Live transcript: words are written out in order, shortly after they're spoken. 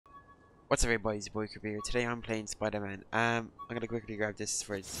What's up everybody, it's your boy Kirby here. Today I'm playing Spider-Man. I'm gonna quickly grab this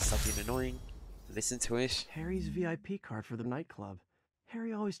for it to stop being annoying. Listen to it. Harry's VIP card for the nightclub.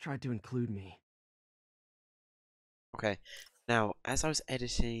 Harry always tried to include me. Okay. Now, as I was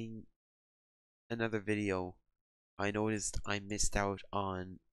editing another video, I noticed I missed out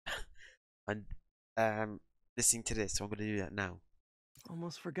on on listening to this, so I'm gonna do that now.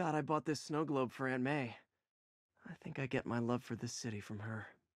 Almost forgot I bought this snow globe for Aunt May. I think I get my love for this city from her.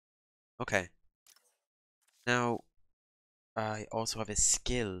 Okay. Now, I also have a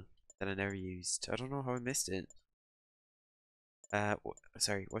skill that I never used. I don't know how I missed it.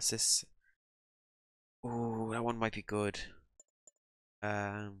 Sorry, what's this? Oh, that one might be good.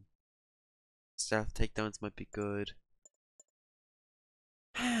 Stealth takedowns might be good.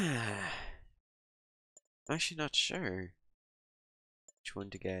 I'm actually not sure which one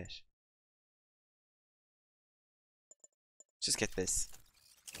to get. Just get this.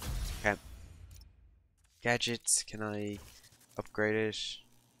 Okay. Gadgets, can I upgrade it?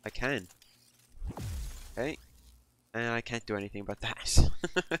 I can. Okay. And I can't do anything about that.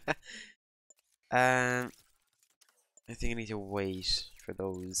 I think I need to wait for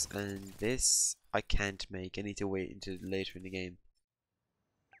those, and this I can't make. I need to wait until later in the game.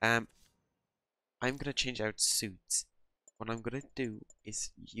 I'm gonna change out suits. What I'm gonna do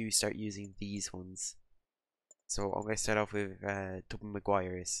is you start using these ones. So I'm gonna start off with Tobey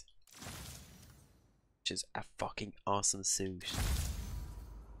Maguire's, which is a fucking awesome suit.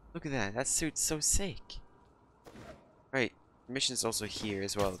 Look at that. That suit's so sick. Right, the mission's also here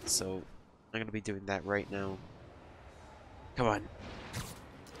as well, so I'm gonna be doing that right now. Come on.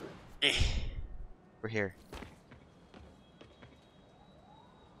 We're here.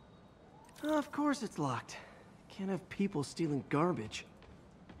 Of course it's locked. Can't have people stealing garbage.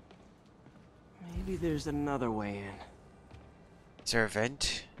 Maybe there's another way in. Is there a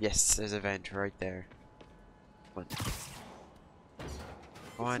vent? Yes, there's a vent right there. Come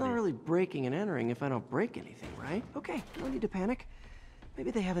on. It's not really breaking and entering if I don't break anything, right? Okay, no need to panic.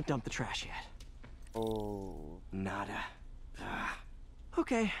 Maybe they haven't dumped the trash yet. Oh. Nada.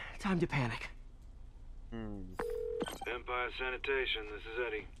 Okay, time to panic. Empire Sanitation, this is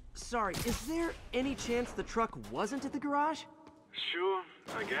Eddie. Sorry, is there any chance the truck wasn't at the garage? Sure,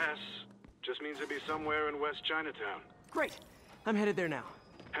 I guess. Just means it'd be somewhere in West Chinatown. Great, I'm headed there now.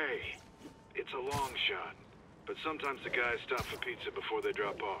 Hey, it's a long shot, but sometimes the guys stop for pizza before they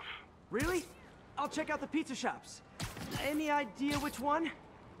drop off. Really? I'll check out the pizza shops. Any idea which one?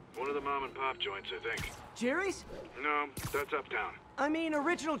 One of the mom and pop joints, I think. Jerry's? No, that's uptown. I mean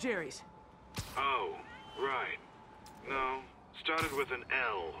original Jerry's. Oh, right. No, started with an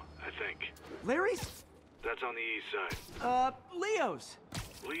L, I think. Larry's? That's on the east side. Leo's.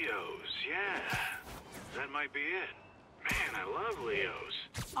 Leo's, yeah. That might be it. Man, I love Leo's.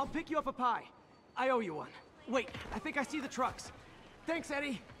 I'll pick you up a pie. I owe you one. Wait, I think I see the trucks. Thanks,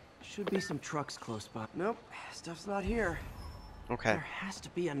 Eddie. Should be some trucks close by. Nope, stuff's not here. Okay. There has to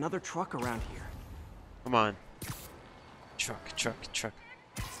be another truck around here. Come on. Truck.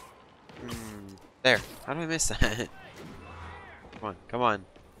 There. How did I miss that? Come on.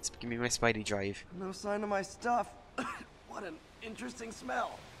 Give me my Spidey drive. No sign of my stuff. What an interesting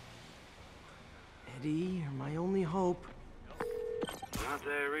smell. Eddie, you're my only hope. Not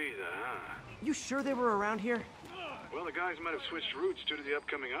there either, huh? You sure they were around here? Well, the guys might have switched routes due to the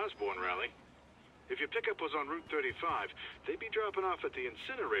upcoming Osborne rally. If your pickup was on Route 35, they'd be dropping off at the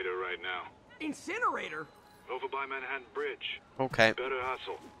incinerator right now. Incinerator? Over by Manhattan Bridge. Okay. Better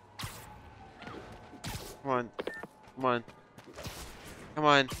hustle. Come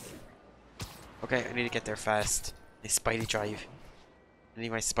on. Okay, I need to get there fast. My Spidey drive. I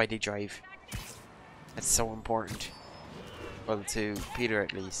need my Spidey drive. That's so important. Well, to Peter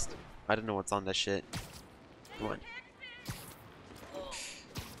at least. I don't know what's on that shit. Come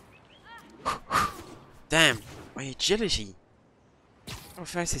on. Damn, my agility. How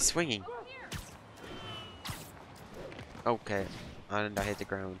fast is swinging? Okay, and I hit the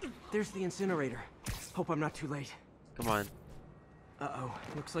ground. There's the incinerator. Hope I'm not too late. Come on. Uh-oh,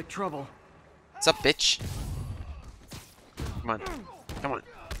 looks like trouble. What's up, bitch? Come on. Come on.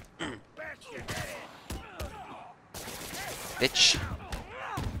 Bitch.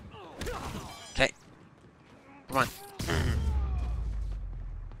 Okay. Come on.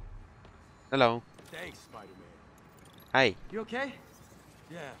 Hello. Thanks, Spider-Man. Hi. You okay?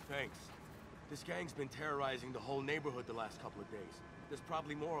 Yeah, thanks. This gang's been terrorizing the whole neighborhood the last couple of days. There's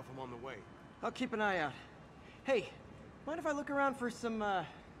probably more of them on the way. I'll keep an eye out. Hey, mind if I look around for some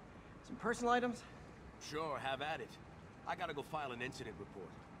personal items? Sure, have at it. I gotta go file an incident report.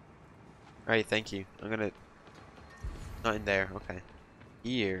 Alright, thank you. I'm gonna... Not in there, okay.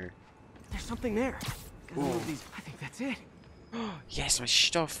 Here. There's something there. Gotta move these. I think that's it. Yes, my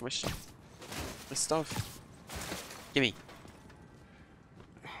stuff, my stuff. My stuff. Gimme.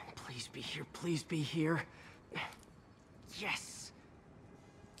 Please be here, please be here. Yes.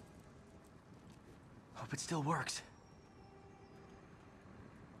 Hope it still works.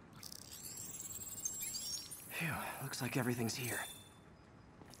 Phew, looks like everything's here.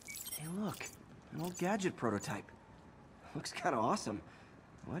 Hey, look, an old gadget prototype. Looks kind of awesome.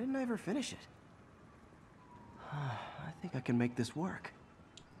 Why didn't I ever finish it? I think I can make this work.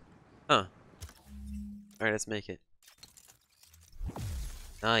 Huh. Alright, let's make it.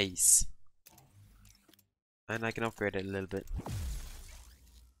 Nice. And I can upgrade it a little bit.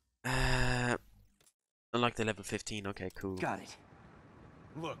 Unlock the level 15. Okay, cool. Got it.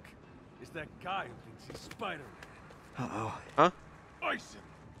 Look, it's that guy who thinks he's Spider-Man. Uh-oh. Huh? Ice him.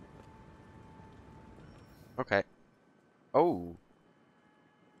 Okay. Oh.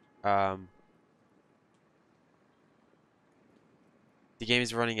 The game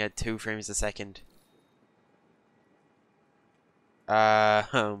is running at 2 frames a second.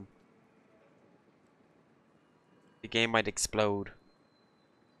 The game might explode.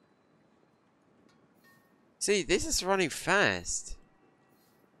 See, this is running fast.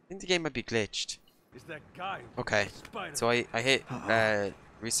 I think the game might be glitched. It's that guy who Okay, thinks he's Spider-Man. so I hit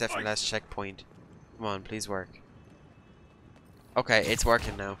reset from last checkpoint. Come on, please work. Okay, it's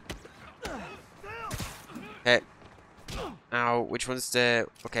working now. Okay. Now, which one's the...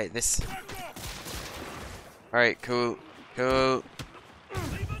 Okay, this. Alright, cool. Cool.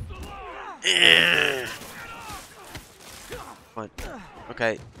 Come on.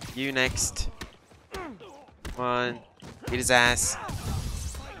 Okay, you next. Come on. Get his ass.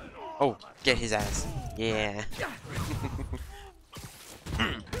 Oh, get his ass. Yeah.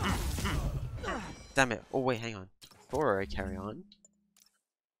 Damn it. Oh, wait, hang on. Before I carry on.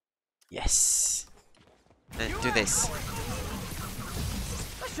 Yes. And do this.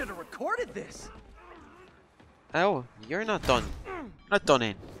 I should have recorded this. Oh, you're not done. Not done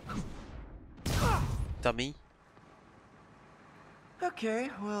in. Dummy. Okay,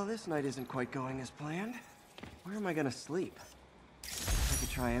 well, this night isn't quite going as planned. Where am I gonna sleep? I could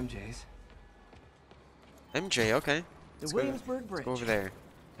try MJ's. MJ, okay. The Let's go- Williamsburg Bridge. Let's go over there.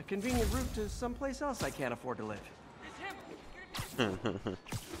 A convenient route to someplace else I can't afford to live.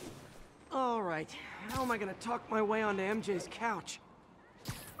 All right, how am I gonna talk my way onto MJ's couch?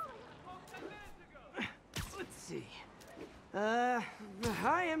 Let's see. Hi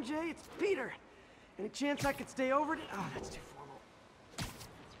MJ, it's Peter. Any chance I could stay over to... Oh, that's too formal.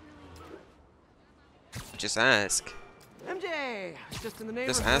 Just ask. MJ, just in the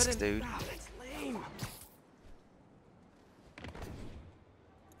neighborhood. Just ask, and... dude. Oh, that's lame.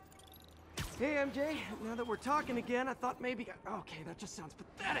 Hey MJ, now that we're talking again, I thought maybe... Okay, that just sounds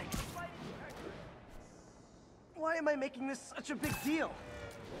pathetic. Why am I making this such a big deal?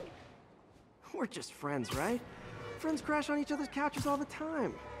 We're just friends, right? Friends crash on each other's couches all the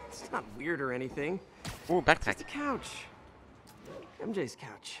time. It's not weird or anything. Oh, It's backpack. just a couch. MJ's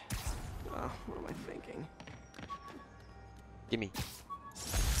couch. Oh, what am I thinking? Gimme.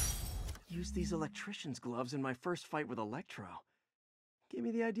 Used these electrician's gloves in my first fight with Electro. Gave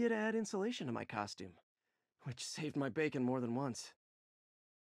me the idea to add insulation to my costume, which saved my bacon more than once.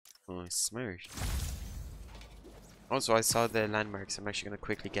 Oh, smart. Also, I saw the landmarks. I'm actually gonna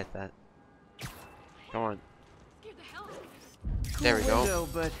quickly get that. Come on. There we go. Window,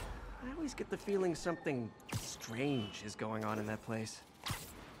 but I always get the feeling something strange is going on in that place.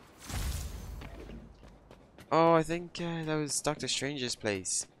 Oh, I think that was Doctor Strange's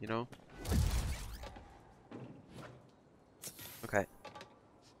place, you know? Okay.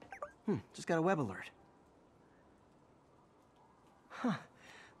 Just got a web alert. Huh.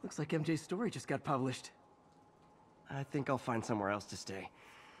 Looks like MJ's story just got published. I think I'll find somewhere else to stay.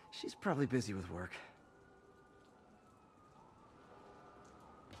 She's probably busy with work.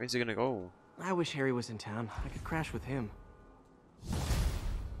 Where's he gonna go? I wish Harry was in town. I could crash with him.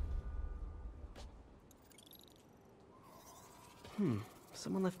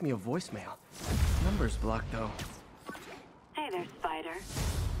 Someone left me a voicemail. Number's blocked though. Hey there, Spider.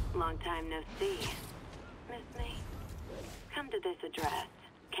 Long time no see. Miss me? Come to this address.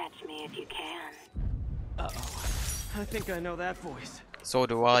 Catch me if you can. Uh-oh. I think I know that voice. So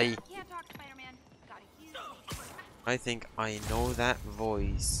do I. Can't talk, Spider-Man. Got a huge... I think I know that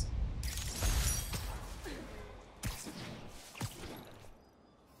voice.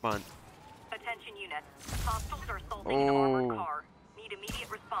 Come on. Attention units. Hostiles are assaulting an armored car. Need immediate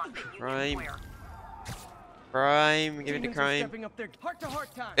response at Union Crime. Square. Crime. Give me the Demons are crime. stepping up their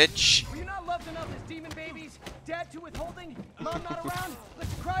heart-to-heart time. Bitch. Were you not loved enough as demon babies? Dad too withholding? Mom not around?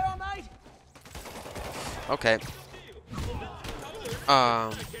 Let's cry all night? Okay.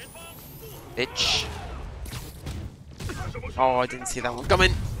 Bitch. Oh, I didn't see that one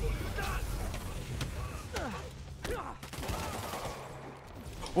coming.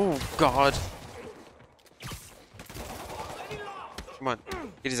 Oh, God. Come on.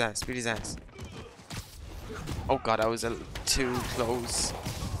 Beat his ass. Beat his ass. Oh, God. I was too close.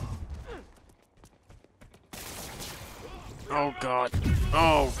 Oh, God.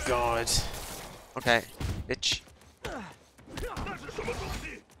 Oh, God. Okay. Bitch.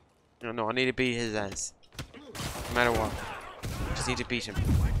 No, I need to beat his ass. No matter what. Just need to beat him.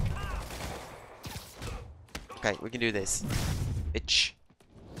 Okay, we can do this. Bitch.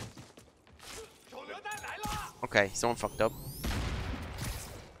 Okay, someone fucked up.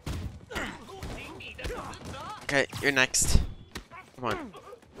 Okay, you're next. Come on.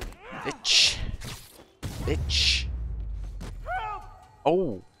 Bitch. Bitch.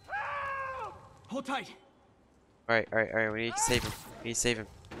 Oh. Hold tight. Alright. We need to save him. We need to save him.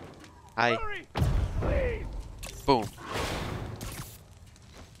 Hi. Boom.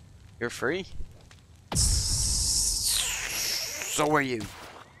 You're free? So are you.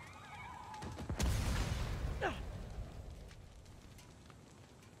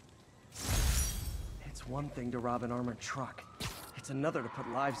 It's one thing to rob an armored truck. It's another to put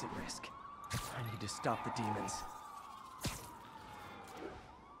lives at risk. I need to stop the demons.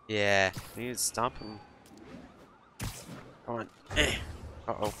 Yeah, we need to stop him. Come on.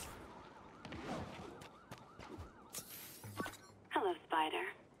 Uh-oh. Hello, Spider.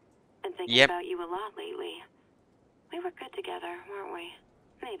 Been thinking Yep. about you a lot lately. We were good together, weren't we?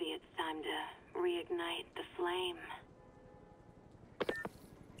 Maybe it's time to reignite the flame.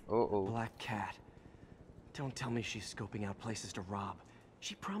 Uh-oh. Black Cat. Don't tell me she's scoping out places to rob.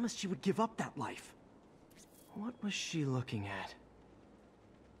 She promised she would give up that life. What was she looking at?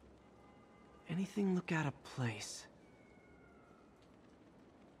 Anything look out of place?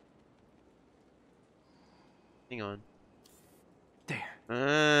 Hang on. There.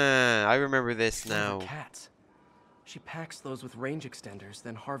 I remember this Those are now. cats. She packs those with range extenders,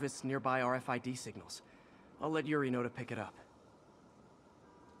 then harvests nearby RFID signals. I'll let Yuri know to pick it up.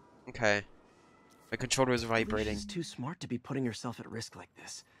 Okay. My controller is vibrating. She's too smart to be putting herself at risk like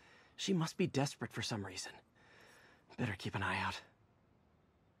this. She must be desperate for some reason. Better keep an eye out.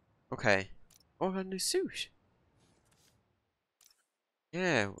 Okay. Oh, I got a new suit.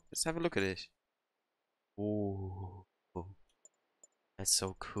 Yeah, let's have a look at it. Ooh. That's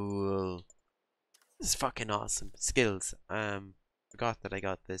so cool. This is fucking awesome. Skills. Forgot that I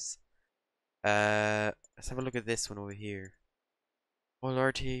got this. Let's have a look at this one over here. All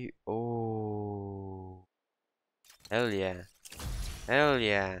RT. Oh. Hell yeah. Hell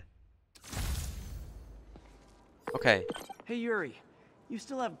yeah. Okay. Hey Yuri, you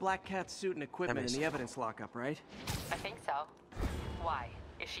still have Black Cat's suit and equipment Damn it. in the evidence lockup, right? I think so. Why?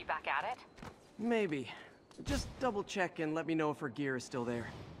 Is she back at it? Maybe. Just double check and let me know if her gear is still there.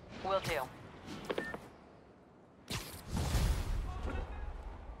 Will do.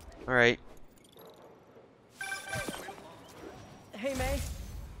 Alright. Hey May,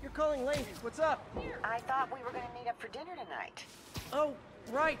 you're calling late. What's up? I thought we were gonna meet up for dinner tonight. Oh,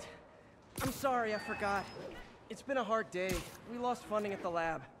 right. I'm sorry, I forgot. It's been a hard day. We lost funding at the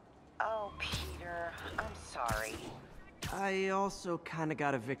lab. Oh, Peter, I'm sorry. I also kinda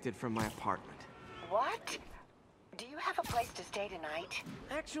got evicted from my apartment. What? Do you have a place to stay tonight?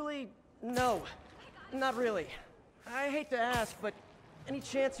 Actually, no. Not really. I hate to ask, but any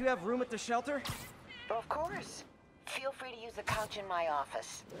chance you have room at the shelter? Of course. Feel free to use the couch in my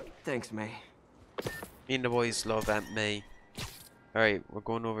office. Thanks, May. Me and the boys love Aunt May. Alright, we're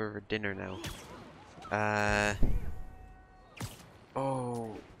going over for dinner now.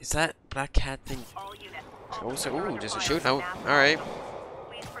 Oh, is that Black Cat thing? Oh, so, ooh, just a shootout. Alright.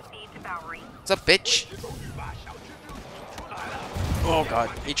 Please proceed to Bowery. What's up, bitch? Oh god,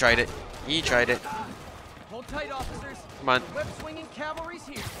 he tried it. He tried it. Hold tight, officers. Come on, Web-swinging cavalry's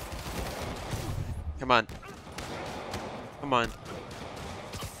here. come on. Come on.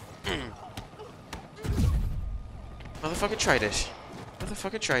 Motherfucker tried it.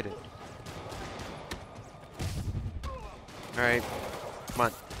 Motherfucker tried it. Alright. Come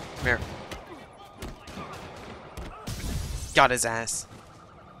on. Come here. Got his ass.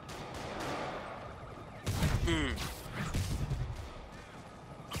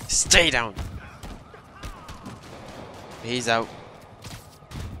 Stay down. He's out.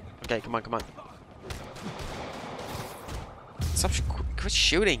 Okay, come on, come on. Stop! Quit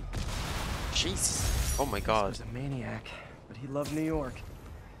shooting. Jesus. Oh my He god. was a maniac, but he loved New York.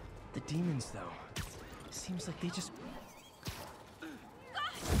 The demons, though, seems like they just...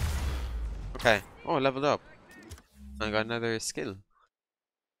 Okay. Oh, I leveled up. I got another skill.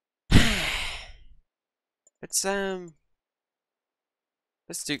 Let's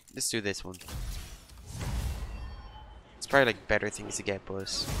let's do this one. It's probably like better things to get,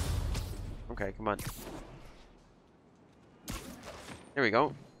 but okay, come on. Here we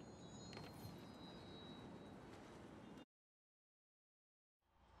go.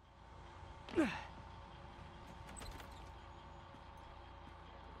 Can't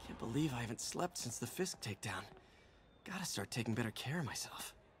believe I haven't slept since the Fisk takedown. Gotta start taking better care of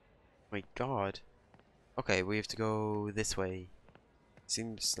myself. My God. Okay, we have to go this way.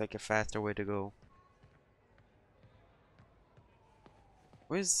 Seems like a faster way to go.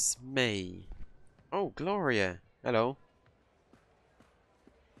 Where's May? Oh, Gloria. Hello.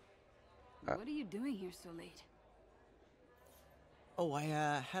 What are you doing here so late? Oh, I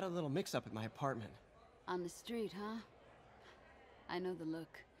had a little mix-up at my apartment. On the street, huh? I know the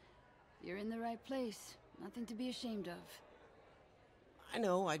look. You're in the right place. Nothing to be ashamed of. I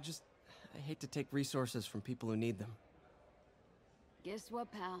know, I hate to take resources from people who need them. Guess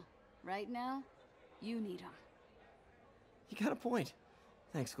what, pal? Right now, you need them. You got a point.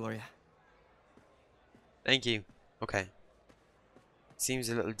 Thanks, Gloria. Thank you. Okay. Seems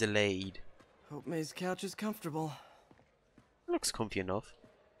a little delayed. Hope May's couch is comfortable. Looks comfy enough.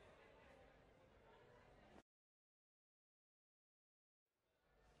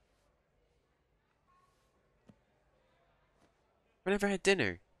 We never had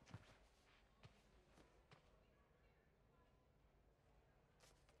dinner.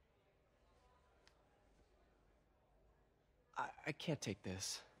 I can't take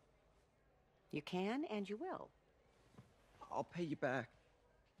this. You can and you will. I'll pay you back.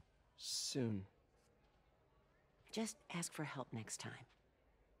 Soon. Just ask for help next time.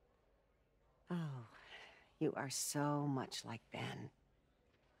 Oh, you are so much like Ben.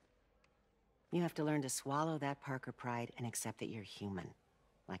 You have to learn to swallow that Parker pride and accept that you're human,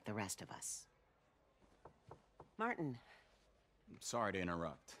 like the rest of us. Martin. Sorry to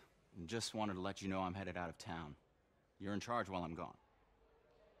interrupt. Just wanted to let you know I'm headed out of town. You're in charge while I'm gone.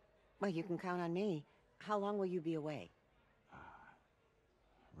 Well, you can count on me. How long will you be away?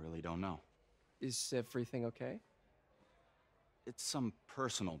 Really don't know. Is everything okay? It's some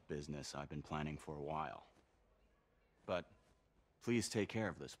personal business I've been planning for a while. But please take care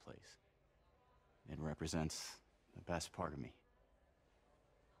of this place. It represents the best part of me.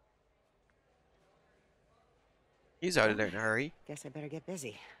 He's out of there in a hurry. Guess I better get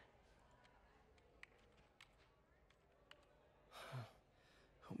busy.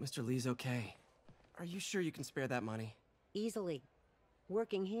 Hope Mr. Lee's okay. Are you sure you can spare that money? Easily.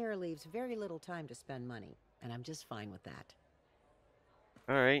 Working here leaves very little time to spend money, and I'm just fine with that.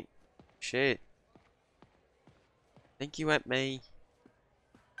 Alright. Shit. Thank you, Aunt May.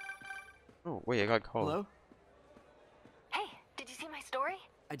 Oh, wait, I got called. Hello? Hey, did you see my story?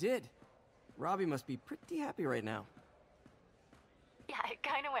 I did. Robbie must be pretty happy right now. Yeah, it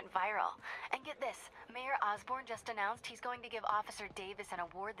kind of went viral. And get this, Mayor Osborne just announced he's going to give Officer Davis an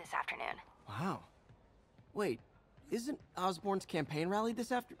award this afternoon. Wow. Wait, isn't Osborne's campaign rally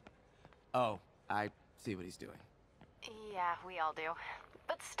this after? Oh, I see what he's doing. Yeah, we all do.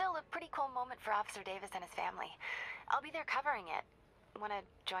 But still a pretty cool moment for Officer Davis and his family. I'll be there covering it. Wanna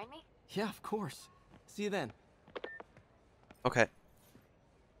join me? Yeah, of course. See you then. Okay.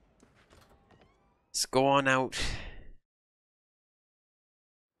 Let's go on out.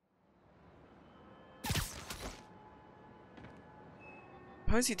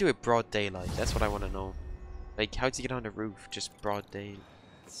 How does he do it broad daylight? That's what I want to know. Like, how does he get on the roof just broad day?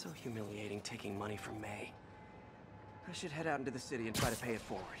 It's so humiliating taking money from May. I should head out into the city and try to pay it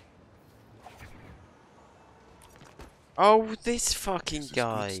forward. Oh, this fucking This is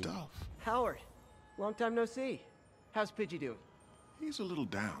guy. good stuff. Howard, long time no see. How's Pidgey doing? He's a little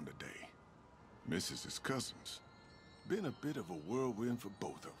down today. Misses his cousins. Been a bit of a whirlwind for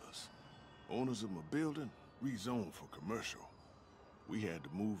both of us. Owners of my building rezoned for commercial. We had to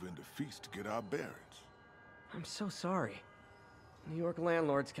move into Feast to get our bearings. I'm so sorry. New York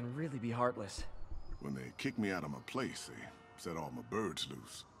landlords can really be heartless. When they kicked me out of my place, they set all my birds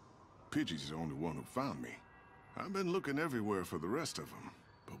loose. Pidgey's the only one who found me. I've been looking everywhere for the rest of them,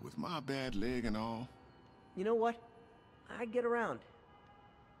 but with my bad leg and all... You know what? I get around.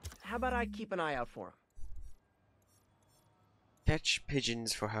 How about I keep an eye out for him? Catch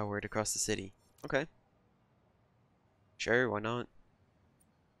pigeons for Howard across the city. Okay. Sure, why not?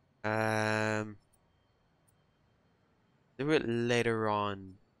 Do it later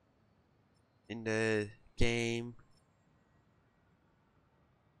on in the game.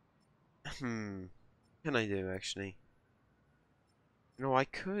 Can I do actually? No, I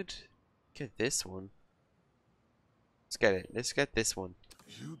could Get this one. Let's get it. Let's get this one.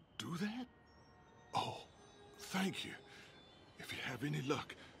 You do that? Oh, thank you. If you have any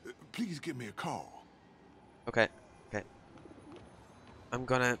luck, please give me a call. Okay. Okay. I'm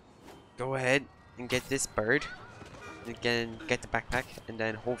gonna go ahead and get this bird. Again, get the backpack, and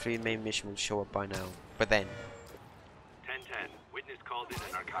then hopefully the main mission will show up by now. But then. 10-10. Witness called in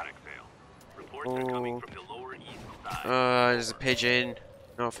a narcotic sale. Reports are coming from the lower east side. There's a pigeon.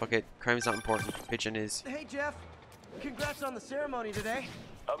 No, fuck it. Crime's not important. Pigeon is. Hey, Jeff. Congrats on the ceremony today.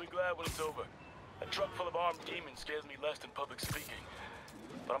 I'll be glad when it's over. A truck full of armed demons scares me less than public speaking.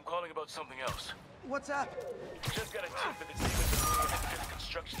 But I'm calling about something else. What's up? Just got a tip that the demons are moving into the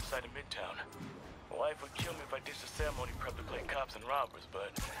construction site in Midtown. My wife would kill me if I ditched the ceremony prep to play cops and robbers,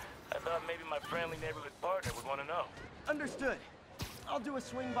 but I thought maybe my friendly neighborhood partner would want to know. Understood. I'll do a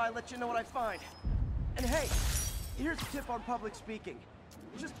swing by, let you know what I find. And hey, here's a tip on public speaking.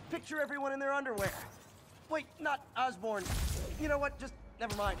 Just picture everyone in their underwear. Wait, not Osborne. You know what? Just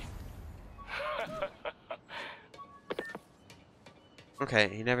never mind. Okay,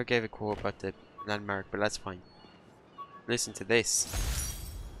 he never gave a quote about the landmark, but that's fine. Listen to this.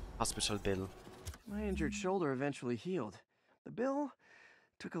 Hospital bill. My injured shoulder eventually healed. The bill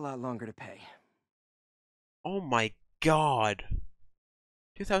took a lot longer to pay. Oh my god.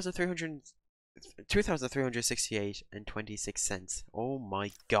 2,368 and 26 cents. Oh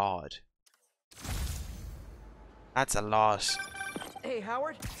my god. That's a lot. Hey,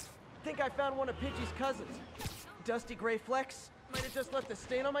 Howard. Think I found one of Pidgey's cousins. Dusty gray flecks. Might have just left a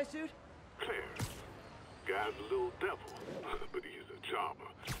stain on my suit. Fair. Guy's a little devil, but he's a charmer.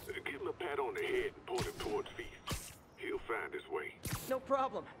 Give him a pat on the head and point him towards Feast. He'll find his way. No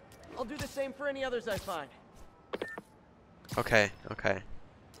problem. I'll do the same for any others I find. Okay, okay.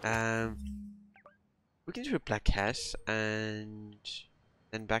 We can do a black cat and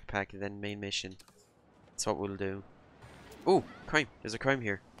then backpack and then main mission. That's what we'll do. Ooh, crime. There's a crime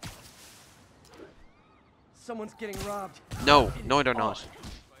here. Someone's getting robbed. No, no they're not.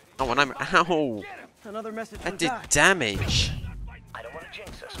 Oh, when I'm ow! Another message That from did Doc. damage. I don't want to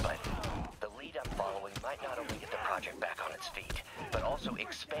jinx us, but the lead I'm following might not only get the project back on its feet, but also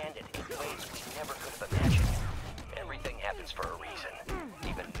expand it in ways we never could have imagined. Everything happens for a reason.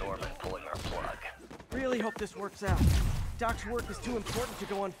 Even Norman pulling our plug. Really hope this works out. Doc's work is too important to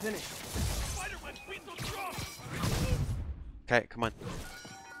go unfinished. Okay, come on.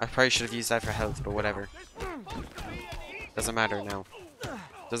 I probably should have used that for health, but whatever. Doesn't matter now.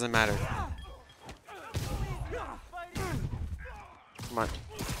 Doesn't matter. Come on.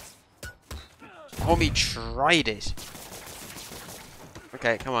 Homie tried it.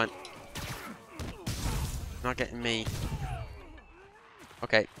 Okay, come on. Not getting me.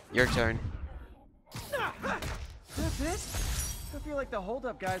 Okay, your turn. That's it? I feel like the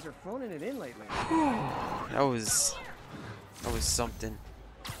holdup guys are phoning it in lately. That was something.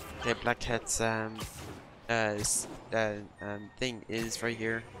 Okay, Black Cat's thing is right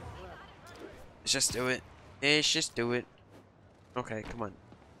here. Let's just do it. Let's just do it. Okay, come on.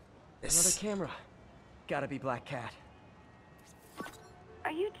 Another camera. Gotta be Black Cat.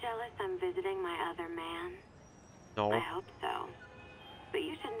 Are you jealous I'm visiting my other man? No. I hope so. But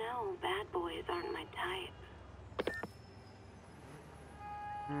you should know bad boys aren't my type.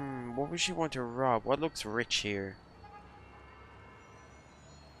 What would she want to rob? What looks rich here?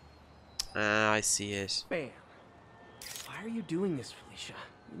 Ah, I see it. Bam. Why are you doing this, Felicia?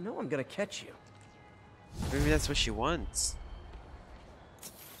 You know I'm gonna catch you. Maybe that's what she wants.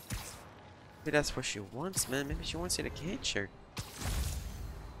 Maybe that's what she wants, man. Maybe she wants you to catch her.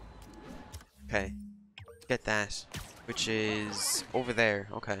 Okay. Get that. Which is over there.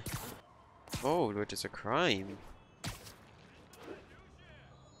 Okay. Oh, which is a crime.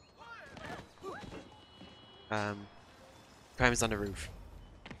 Crime is on the roof.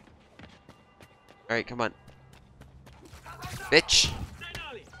 Alright, come on. Bitch!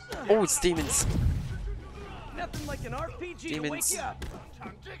 Oh, it's demons! Nothing like an RPG Demons. to wake you up.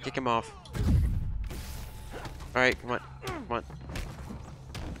 Kick him off. Alright, come on. Come on.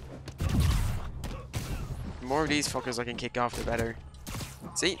 The more of these fuckers I can kick off, the better.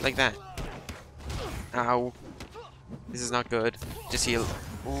 See? Like that. Ow. This is not good. Just heal.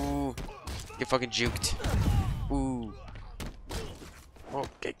 Ooh. Get fucking juked. Ooh. Oh,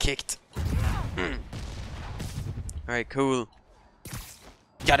 get kicked. Alright, cool.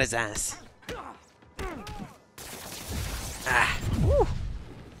 Got his ass. Ah. Woo. You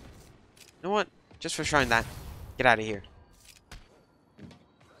know what? Just for trying that. Get out of here.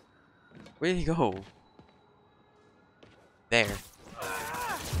 Where'd he go? There.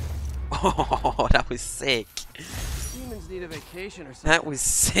 Oh, that was sick. Demons need a vacation or something. That was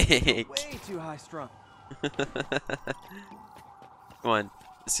sick. Way too high strung. Come on,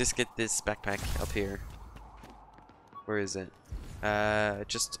 let's just get this backpack up here. Where is it?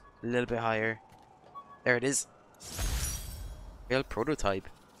 Just a little bit higher. There it is. Real prototype.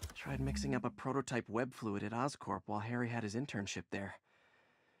 Tried mixing up a prototype web fluid at Oscorp while Harry had his internship there.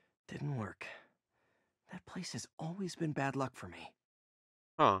 Didn't work. That place has always been bad luck for me.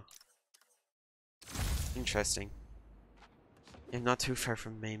 Huh. Interesting. I'm not too far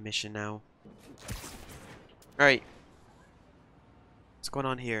from main mission now. Alright. What's going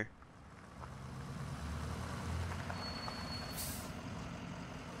on here?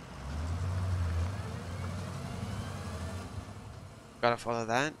 Gotta follow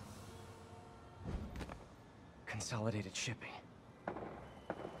that. Consolidated shipping.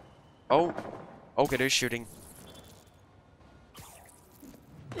 Oh. Okay, they're shooting.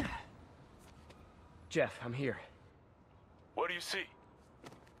 Jeff, I'm here. What do you see?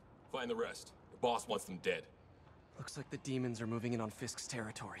 Find the rest. The boss wants them dead. Looks like the demons are moving in on Fisk's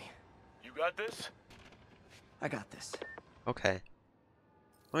territory. You got this? I got this. Okay. I'm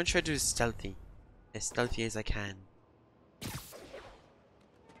gonna try to do stealthy. As stealthy as I can.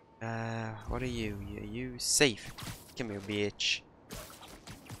 What are you? Are you safe? Come here, bitch.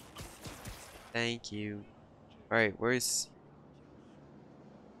 Thank you. Alright, where's...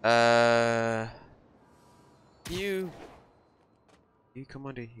 You come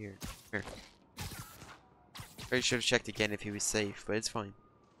under here. Here. I should have checked again if he was safe, but it's fine.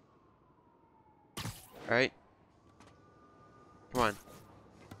 Alright. Come on.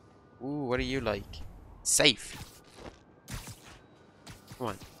 Ooh, what are you like? Safe. Come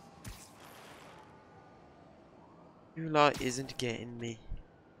on. You lot isn't getting me.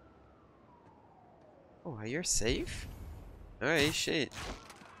 Oh, you're safe? Alright, shit.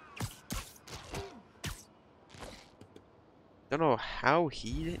 Don't know how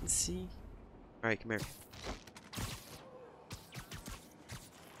he didn't see. Alright, come here.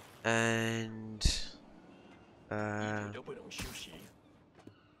 And...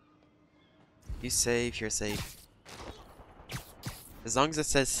 you safe, you're safe. As long as it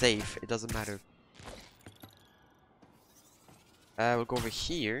says safe, it doesn't matter. We'll go over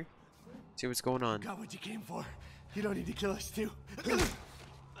here. See what's going on. Got what you came for. You don't need to kill us too.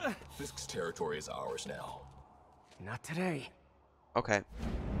 Fisk's territory is ours now. Not today. Okay.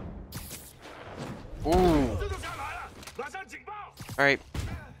 Ooh. Alright.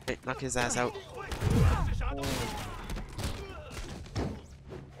 Okay, knock his ass out.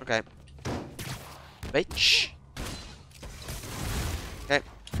 Okay. Bitch. Okay.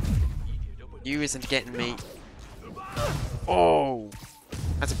 You isn't getting me. Oh!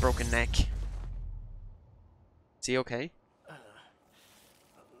 That's a broken neck. Is he okay?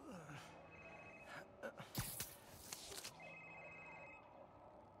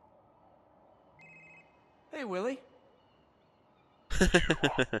 Hey, Willie.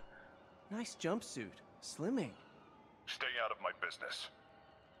 Nice jumpsuit. Slimming. Stay out of my business.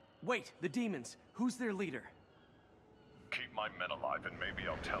 Wait, the demons. Who's their leader? Keep my men alive and maybe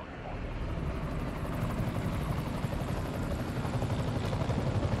I'll tell you more.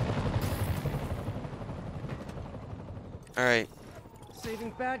 Alright.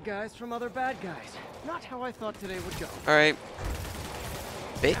 Saving bad guys from other bad guys. Not how I thought today would go. Alright.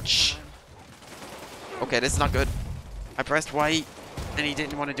 Bitch. Okay, this is not good. I pressed Y and he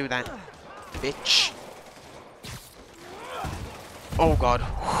didn't want to do that. Bitch. Oh god.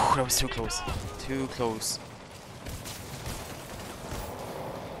 Whew, that was too close. Too close.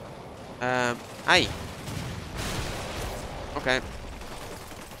 Aye. Okay.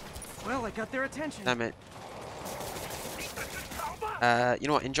 Well, I got their attention. Damn it. You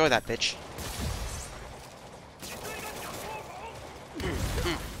know what? Enjoy that, bitch.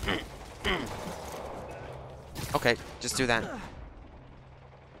 Okay, just do that.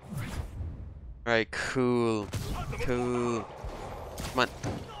 Alright, cool. Cool. Come on.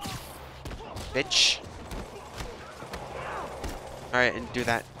 Bitch. Alright, and do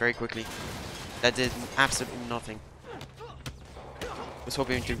that very quickly. That did absolutely nothing. I was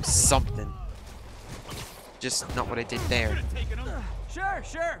hoping to do something. Just not what I did there. Sure,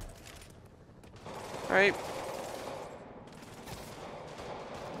 sure. Alright.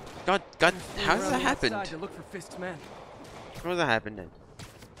 God, how does that happen? To look for Fisk's men. How does that happen then?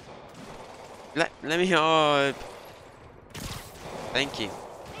 Let me up. Thank you.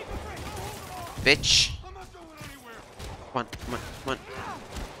 Bitch. Come on, come on, come on.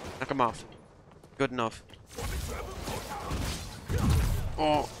 Knock him off. Good enough.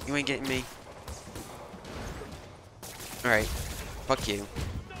 Oh, you ain't getting me. Alright. Fuck you.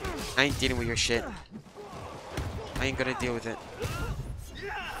 I ain't dealing with your shit. I ain't gonna deal with it.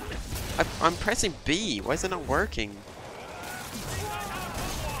 I'm pressing B. Why is it not working?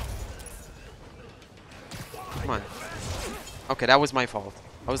 Come on. Okay, that was my fault.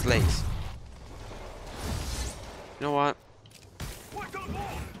 I was late. You know what?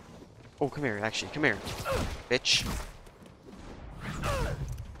 Oh, come here, actually. Come here. Bitch.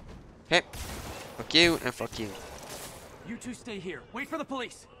 Okay. Fuck you and fuck you. You two stay here. Wait for the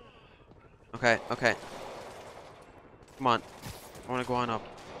police. Okay, okay. Come on. I wanna go on up.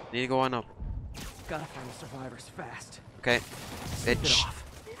 I need to go on up. Gotta find the survivors fast. Okay. Bitch.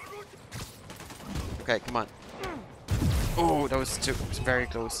 Okay, come on. Oh, that was very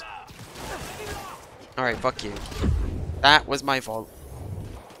close. Alright, fuck you. That was my fault.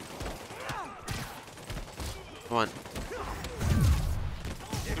 Come on.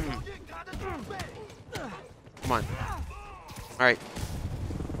 Come on. Alright.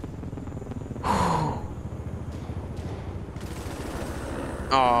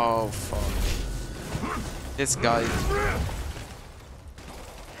 Oh, fuck. This guy.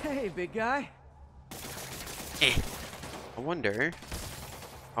 Hey, big guy. Eh. I wonder.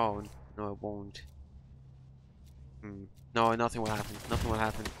 Oh, no, it won't. No, nothing will happen. Nothing will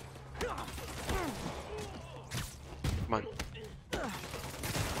happen. Come on.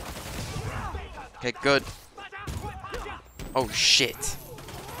 Okay, good. Oh, shit.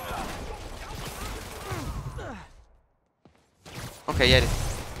 Okay, yeah.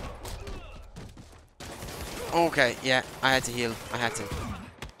 Okay, yeah, I had to heal. I had to.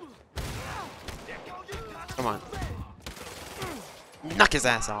 Come on. Knock his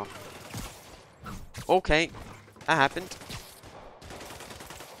ass off. Okay, that happened.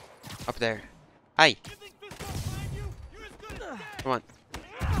 Up there. Hi. Come on.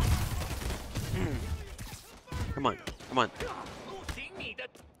 Come on. Come on.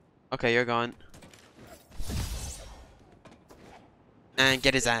 Okay, you're gone. And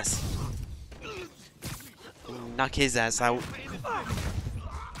get his ass. Knock his ass out.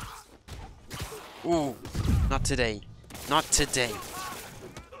 Ooh. Not today. Not today.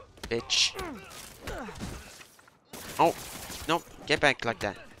 Bitch. Oh. Nope. Get back like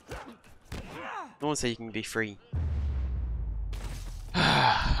that. No one said you can be free.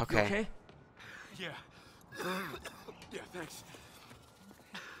 Okay. Okay. Yeah. Yeah, thanks.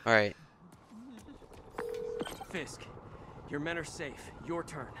 Alright. Fisk, your men are safe. Your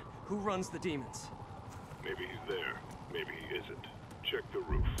turn. Who runs the demons? Maybe he's there. Maybe he isn't. Check the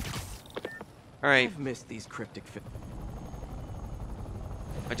roof. Alright. I've missed these cryptic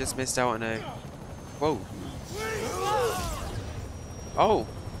I just missed out on a... Whoa. Oh.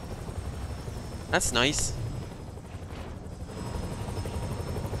 That's nice.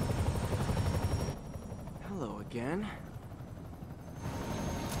 Hello again.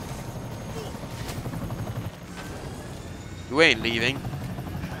 You ain't leaving.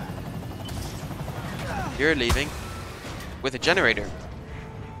 You're leaving. With a generator.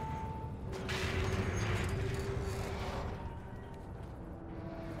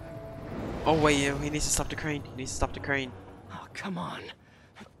 Oh wait, he needs to stop the crane. He needs to stop the crane. Oh, come on.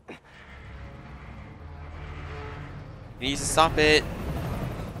 He needs to stop it.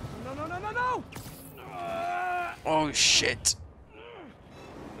 No, no, no, no, no! Oh shit.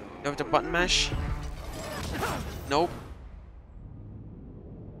 You have the button mash? Nope.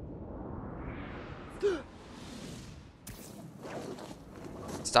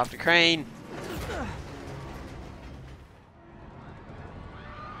 Stop the crane.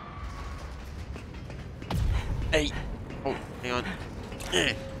 Hey. Oh, hang on.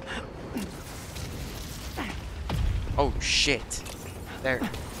 Oh shit. There.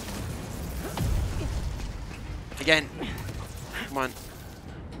 Again. Come on.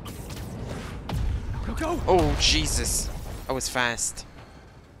 Go, go! Oh Jesus. That was fast.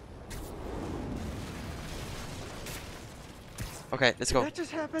 Okay, let's go. That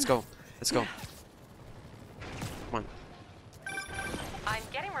just happened? Let's go. Let's go. Come on. I'm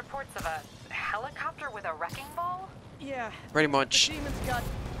getting reports of a helicopter with a wrecking ball. Yeah. Pretty much. The demons got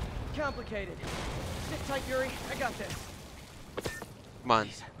complicated. Sit tight, Yuri. I got this. Come on.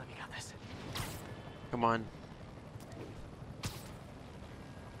 Please, let me got this. Come on.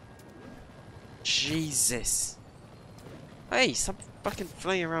 Jesus. Hey, stop fucking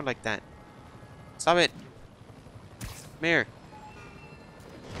flying around like that. Stop it. Come here.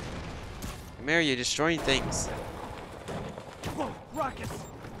 Come here, you're destroying things. Whoa, rockets!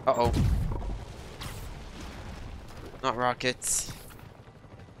 Uh-oh. Not rockets.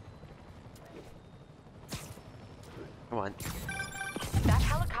 Come on. That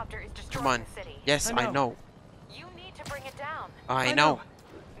helicopter is destroying Come on. the city. Yes, I know. You need to bring it down. I know.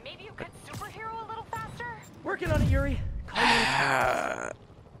 Maybe you could superhero a little faster? Working on it, Yuri. Call me anytime.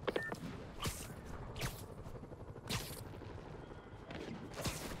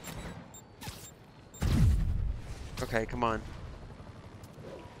 Okay, come on.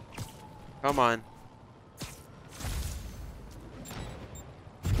 Come on.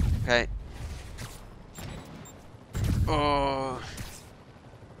 Okay. Oh.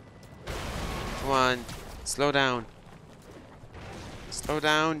 Come on. Slow down. Slow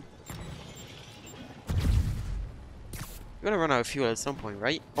down. We're gonna run out of fuel at some point,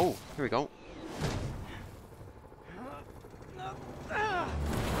 right? Oh, here we go.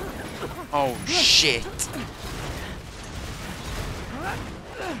 Oh, shit.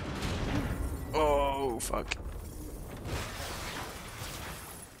 Oh, fuck.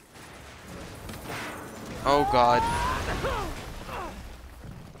 Oh, God.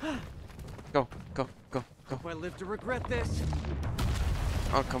 Go, go, go, go. Hope I live to regret this.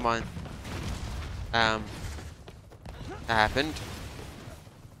 Oh, come on. That happened.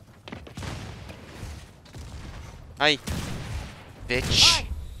 Hi. Bitch. Hi!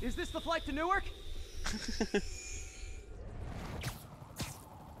 Is this the flight to Newark?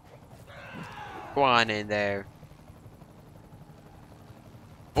 Go on in there.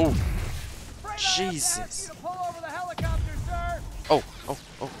 Oh. Jesus. Pull over the helicopter, sir. Oh, oh,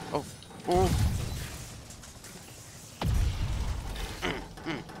 oh, oh, oh.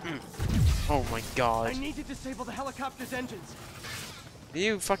 Oh my God. I need to disable the helicopter's engines.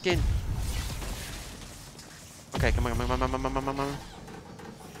 You fucking. Okay, come on, come on, come on, come on, come on, come on.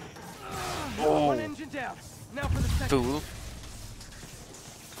 Oh. One engine down. Now for the second. Fool.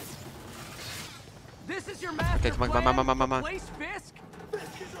 This is your master Okay, come on, come on, come on, come on. Replace Fisk?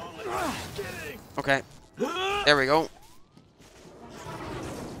 Okay. There we go.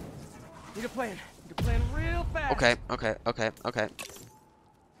 Need a plan. Need a plan real fast. Okay, okay, okay, okay.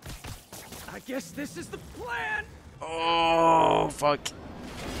 I guess this is the plan. Oh, fuck.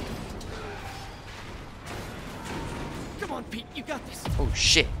 Come on, Pete. You got this. Oh,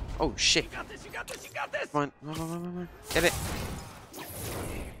 shit. Oh, shit. You got this. You got this. You got this. Come on, come on, come on, come on. Get it.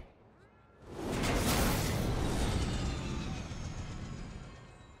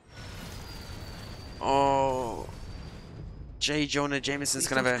 Oh. J. Jonah Jameson's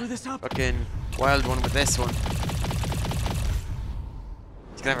gonna have a fucking wild one with this one.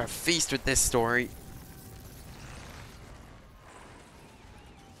 He's gonna have a feast with this story.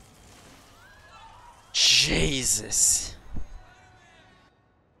 Jesus.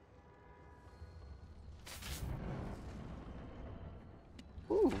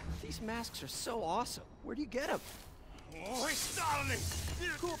 Ooh, these masks are so awesome. Where do you get them? Oh, he's starting me.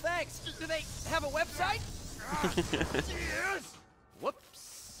 Cool, thanks. Do they have a website? Yes.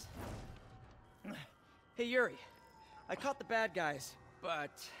 Whoops. Hey, Yuri. I caught the bad guys,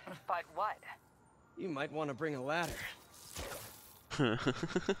 but... But what? You might want to bring a ladder. Yo,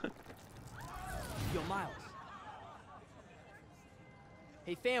 Miles.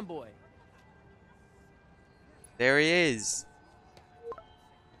 Hey, fanboy. There he is.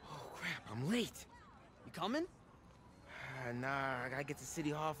 Oh, crap, I'm late. You coming? Nah, I gotta get to City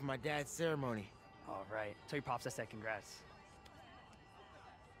Hall for my dad's ceremony. All right. Tell your pops I said congrats.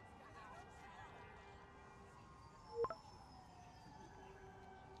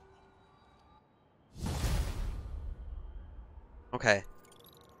 Okay.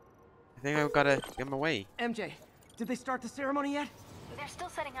 I think I've gotta get him away. MJ, did they start the ceremony yet? They're still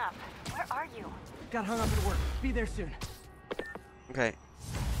setting up. Where are you? Got hung up at work. Be there soon. Okay.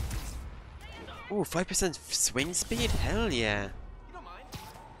 Ooh, 5% swing speed? Hell yeah.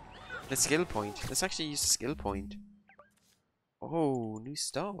 The skill point. Let's actually use the skill point. Oh, new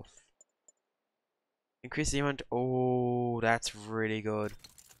stuff. Increase the amount. Oh, that's really good.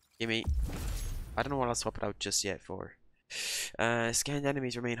 Gimme. I don't know what I'll swap it out just yet for. Scanned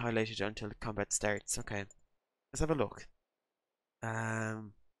enemies remain highlighted until the combat starts. Okay. Let's have a look.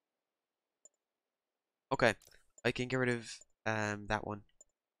 Okay. I can get rid of that one.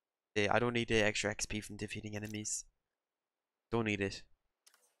 I don't need the extra XP from defeating enemies. Don't need it.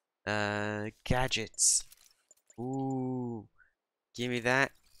 Gadgets. Ooh. Give me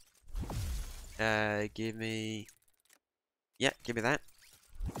that. Give me... Yeah, give me that.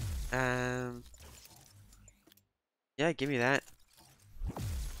 Yeah, give me that.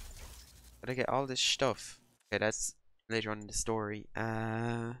 But I get all this stuff. Okay, that's later on in the story.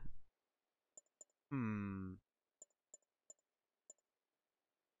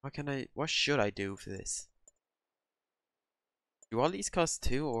 What should I do for this? Do all these cost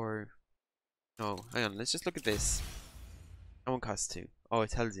 2 or... No, hang on, let's just look at this. That one costs 2. Oh, it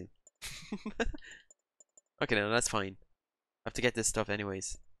tells you. Okay, no, that's fine. I have to get this stuff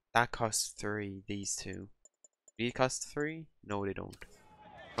anyways. That costs 3, these 2. These cost 3? No, they don't.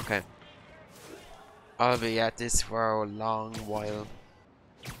 Okay. I'll be at this for a long while.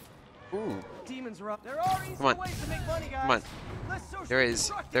 Ooh. Demons are up. There are easier Come on. ways to make money, guys. Come on. Less social There is.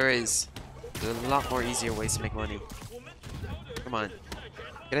 destructive, There too. is. There's a lot more easier ways to make money. Come on.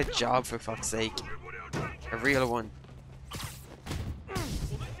 Get a job for fuck's sake. A real one.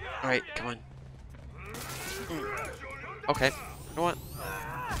 Alright, come on. Okay. You know what?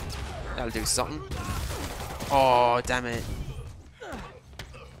 That'll do something. Oh, damn it.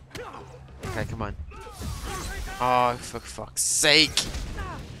 Okay, come on. Oh, for fuck's sake.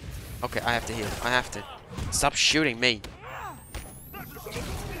 Okay, I have to heal. I have to. Stop shooting me.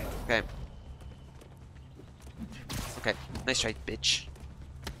 Okay. Okay, nice try, bitch.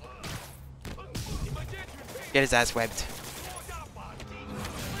 Get his ass webbed.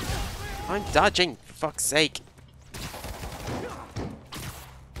 I'm dodging, for fuck's sake.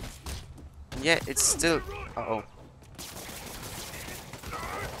 And yet, it's still... Uh-oh.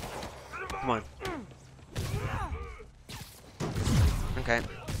 Come on. Okay.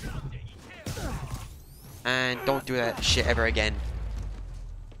 And don't do that shit ever again.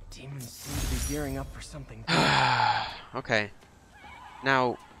 Demons seem to be gearing up for something. Okay.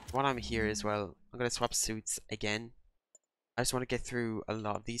 Now, while I'm here as well, I'm gonna swap suits again. I just want to get through a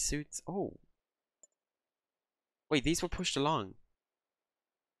lot of these suits. Oh. Wait, these were pushed along.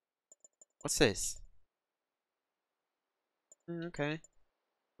 What's this? Okay.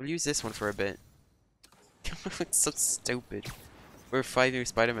 We'll use this one for a bit. It's so stupid. We're 5 new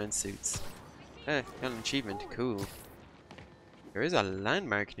Spider-Man suits. Got an achievement. Cool. There is a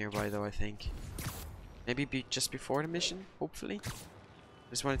landmark nearby though, I think. Maybe just before the mission, hopefully. I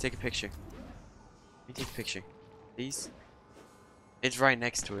just want to take a picture. Let me take a picture. Please. It's right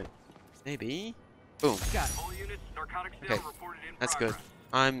next to it. Maybe. Boom. Okay. That's good.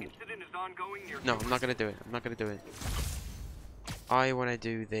 No, I'm not gonna do it. I'm not gonna do it. I want to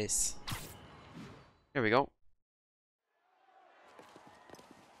do this. Here we go.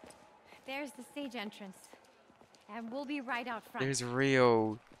 There's the stage entrance. And we'll be right out front. There's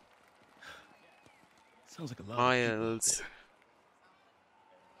Rio. Sounds like a lot. Miles.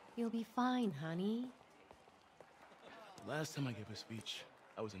 You'll be fine, honey. Last time I gave a speech,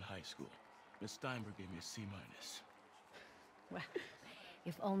 I was in high school. Miss Steinberg gave me a C-. Well,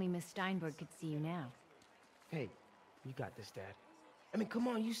 if only Miss Steinberg could see you now. Hey, you got this, Dad. I mean, come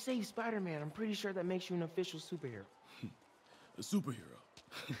on, you saved Spider-Man. I'm pretty sure that makes you an official superhero. A superhero.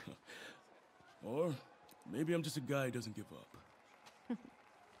 Or maybe I'm just a guy who doesn't give up. Come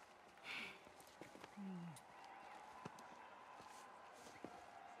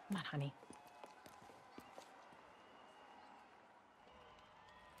on, honey.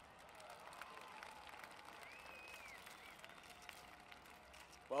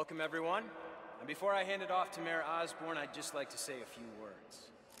 Welcome, everyone. And before I hand it off to Mayor Osborn, I'd just like to say a few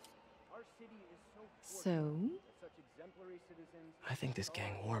words. So? I think this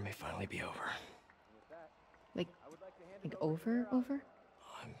gang war may finally be over. Like over?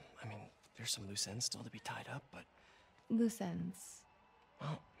 I mean, there's some loose ends still to be tied up, but... Loose ends.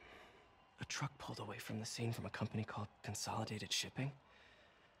 Well, a truck pulled away from the scene from a company called Consolidated Shipping.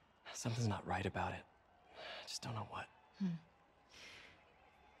 Something's not right about it. I just don't know what.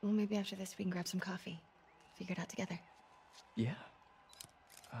 Well, maybe after this we can grab some coffee. Figure it out together. Yeah.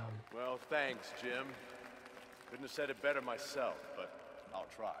 Well, thanks, Jim. Couldn't have said it better myself, but I'll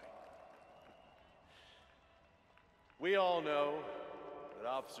try. We all know that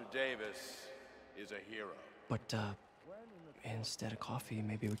Officer Davis is a hero. But, instead of coffee,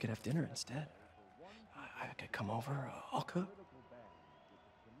 maybe we could have dinner instead. I could come over, I'll cook.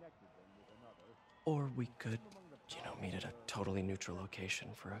 Or we could, meet at a totally neutral location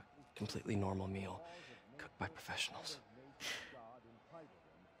for a completely normal meal, cooked by professionals.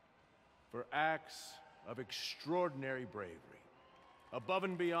 For acts of extraordinary bravery, above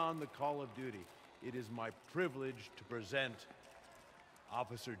and beyond the call of duty, it is my privilege to present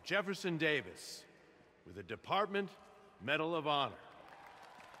Officer Jefferson Davis with the Department Medal of Honor.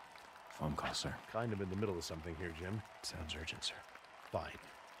 Phone call, sir. Kind of in the middle of something here, Jim. Sounds urgent, sir. Fine.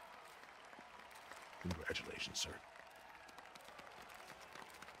 Congratulations, sir.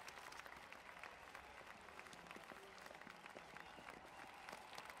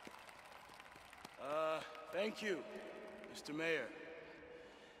 Thank you, Mr. Mayor.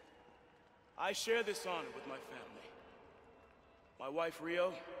 I share this honor with my family. My wife,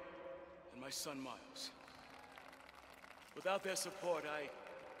 Rio, and my son, Miles. Without their support,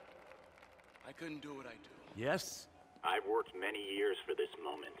 I couldn't do what I do. Yes? I've worked many years for this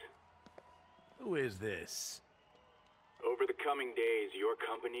moment. Who is this? Over the coming days, your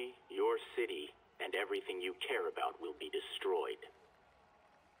company, your city, and everything you care about will be destroyed.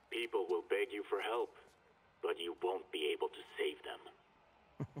 People will beg you for help, but you won't be able to save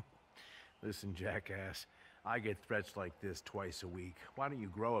them. Listen, jackass, I get threats like this twice a week. Why don't you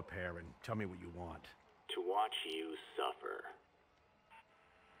grow a pair and tell me what you want? To watch you suffer.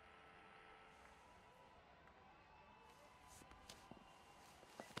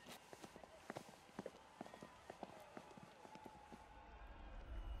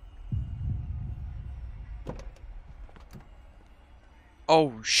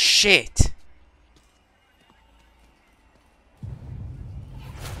 Oh shit!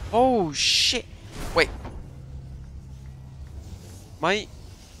 Oh shit! Wait. My...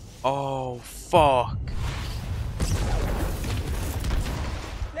 Oh fuck.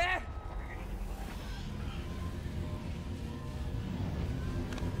 Dad!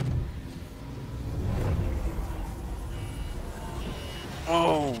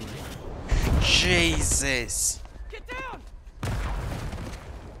 Oh Jesus. Get down!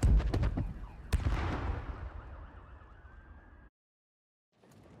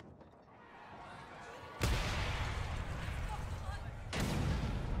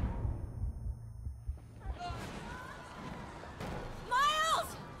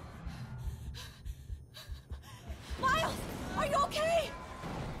 Miles! Miles, are you okay?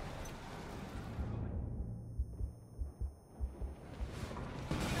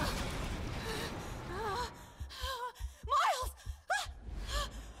 Miles!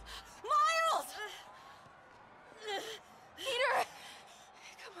 Miles! Peter!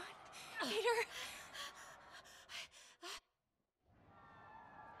 Come on, Peter.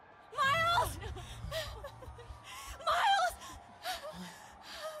 Miles! Miles!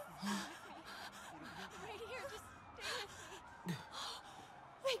 Right here, just stay with me.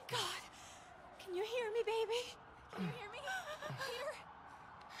 Thank God. Can you hear me, baby? Can you hear me? Peter?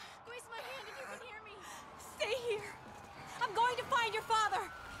 Squeeze my hand if you can hear me. Stay here. I'm going to find your father.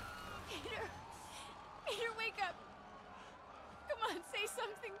 Peter. Peter, wake up. Come on, say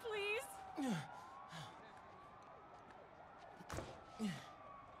something, please.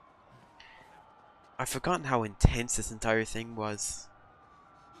 I've forgotten how intense this entire thing was.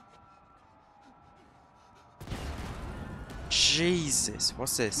 Jesus,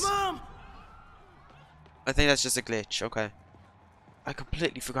 what's this? Mom! I think that's just a glitch, okay. I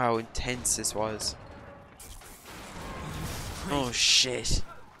completely forgot how intense this was. Oh shit.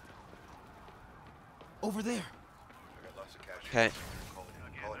 Over there. Okay.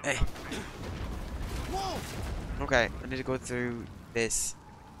 Hey. Whoa! Okay, I need to go through this.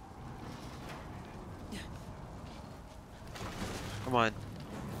 Come on.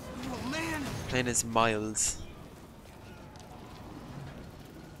 Oh man! Playing as Miles.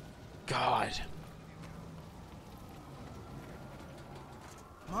 God.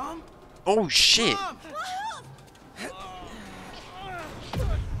 Mom? Oh shit! Mom!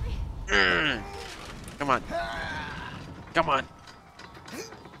 Come on. Come on.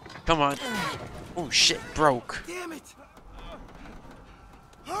 Come on. Oh shit, broke. Damn it!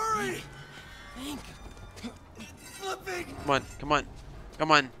 Hurry! Think. Flipping! Come on, come on.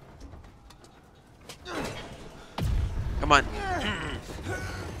 Come on. Come on.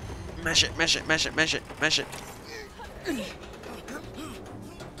 Mash it, mash it, mash it, mash it, mash it.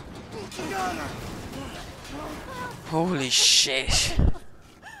 Holy shit.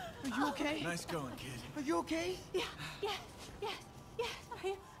 Are you okay? Nice going, kid. Are you okay? Yeah, yes, yes, yes. Are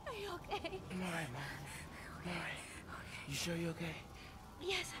you okay? I'm alright, Mom. I'm alright. You sure you're okay?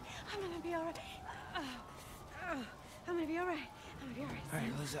 Yes, I'm gonna be alright. I'm gonna be alright. I'm gonna be alright.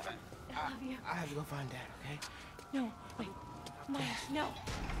 Alright, Lisa. I love you. I have to go find Dad, okay? No, wait. Miles, no.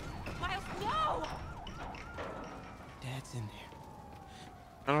 Miles, no! Dad's in there.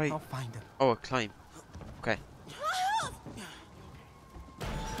 Alright. I'll find him. Oh, a climb. Okay. Miles!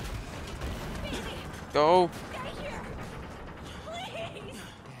 Go. Stay here! Please!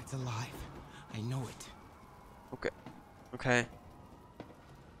 Dad's alive. I know it. Okay. Okay.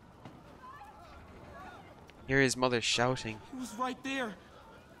 Hear his mother shouting. He was right there.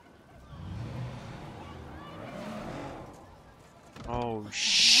 Oh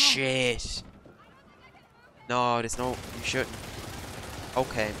shit. No, there's no... You shouldn't.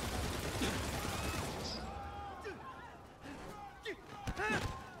 Okay.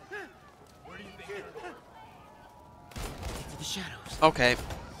 Into the shadows. Okay.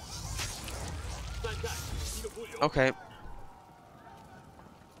 Okay.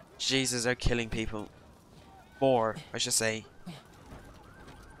 Jesus are killing people. More, I should say.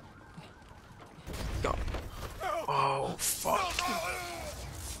 Go. Oh, fuck.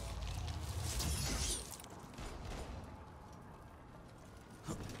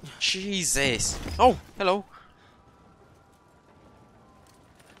 Jesus. Oh, hello.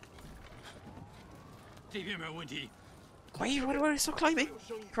 Why are you still climbing?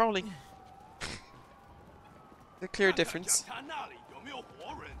 Crawling. The clear difference.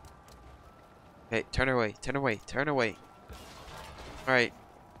 Okay, turn away, turn away, turn away. Alright.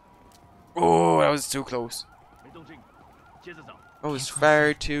 Oh, that was too close. That was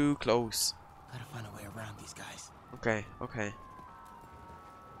far too close. Gotta find a way around these guys. Okay, okay.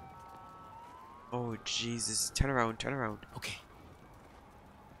 Oh, Jesus. Turn around, turn around. Okay.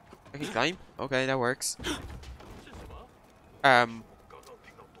 I can climb? Okay, that works.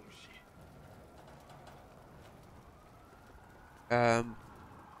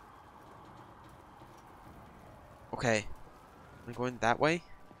 Okay. I'm going that way?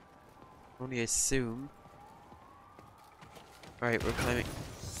 Only assume. Alright, we're climbing.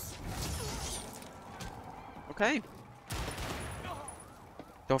 Okay.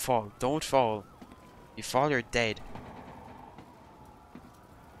 Don't fall. Don't fall. You fall, you're dead.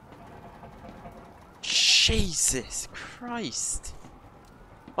 Jesus Christ.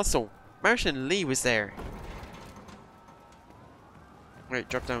 Also, Martian Lee was there. Right,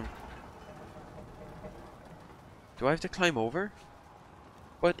 drop down. Do I have to climb over?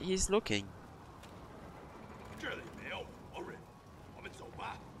 But he's looking.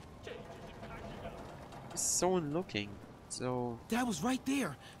 There's someone looking, so... Dad was right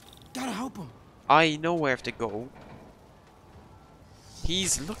there. Gotta help him. I know where to go.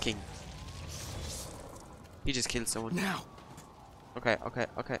 He's looking. He just killed someone. Now. Okay, okay,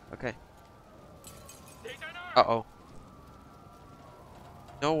 okay, okay. Uh-oh.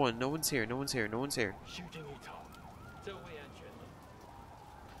 No one's here, no one's here, no one's here.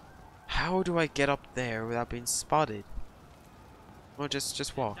 How do I get up there without being spotted? Oh,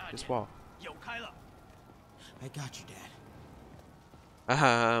 just walk, just walk. I got you, Dad.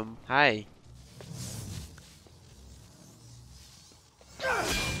 Hi.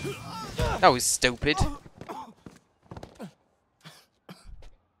 That was stupid.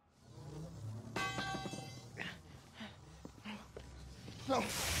 No.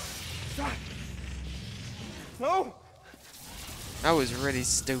 Stop. No. That was really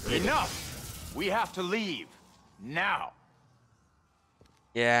stupid. Enough! We have to leave. Now.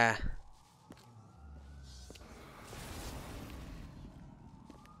 Yeah.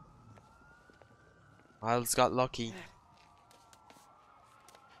 Miles got lucky.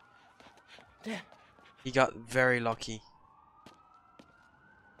 Dad. He got very lucky.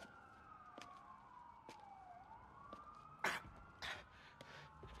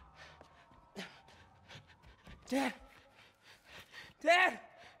 Dad. Dad.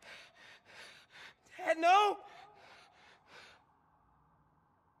 Dad, no.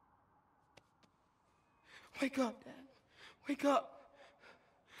 Wake up, Dad. Wake up.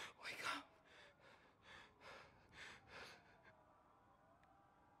 Wake up.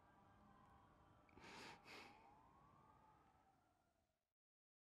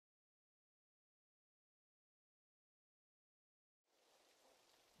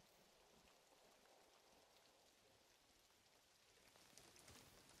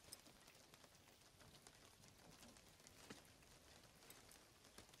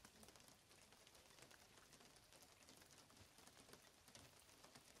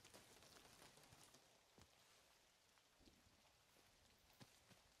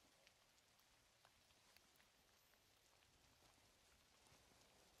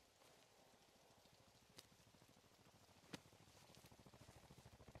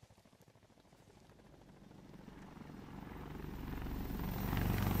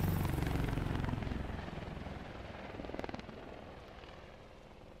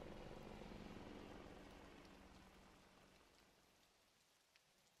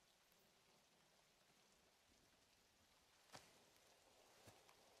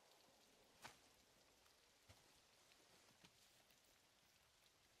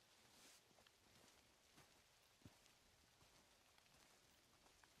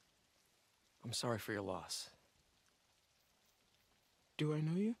 I'm sorry for your loss. Do I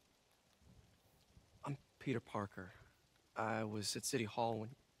know you? I'm Peter Parker. I was at City Hall when...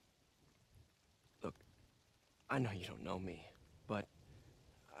 Look, I know you don't know me, but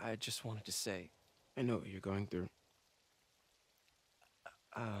I just wanted to say... I know what you're going through.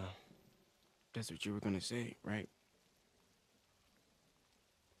 That's what you were gonna say, right?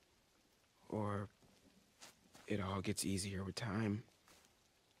 Or it all gets easier with time.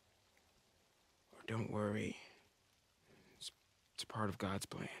 Or don't worry. It's part of God's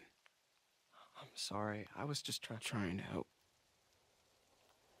plan. I'm sorry. I was just trying to help.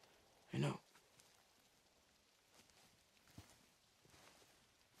 I know.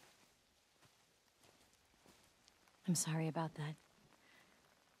 I'm sorry about that.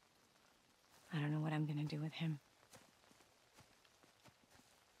 I don't know what I'm gonna do with him.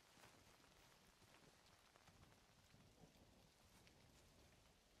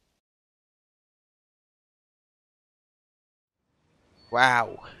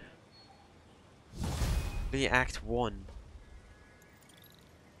 Wow. The Act 1.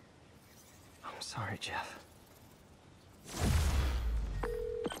 I'm sorry, Jeff.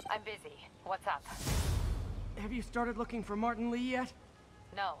 I'm busy. What's up? Have you started looking for Martin Lee yet?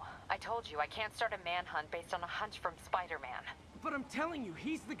 No, I told you I can't start a manhunt based on a hunch from Spider-Man. But I'm telling you,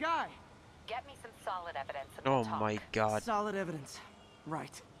 he's the guy. Get me some solid evidence and Oh we'll talk. my god. Solid evidence.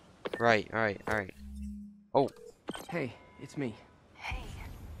 Right. Right, alright, alright. Oh. Hey, it's me. Hey,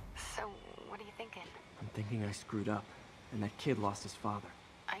 so what are you thinking? I'm thinking I screwed up, and that kid lost his father.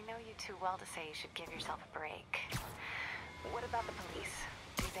 I know you too well to say you should give yourself a break. What about the police?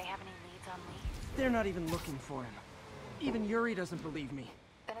 Do they have any leads on Lee? They're not even looking for him. Even Yuri doesn't believe me.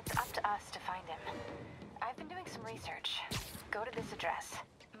 Then it's up to us to find him. I've been doing some research. Go to this address.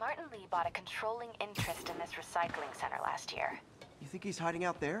 Martin Lee bought a controlling interest in this recycling center last year. You think he's hiding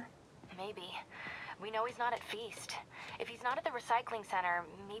out there? Maybe. We know he's not at Feast. If he's not at the recycling center,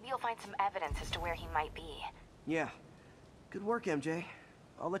 maybe you'll find some evidence as to where he might be. Yeah. Good work, MJ.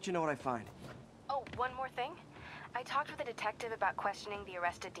 I'll let you know what I find. Oh, one more thing. I talked with a detective about questioning the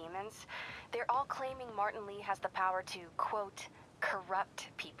arrested demons. They're all claiming Martin Lee has the power to, quote, corrupt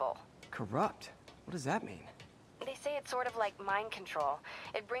people. Corrupt? What does that mean? They say it's sort of like mind control.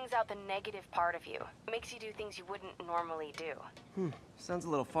 It brings out the negative part of you. Makes you do things you wouldn't normally do. Sounds a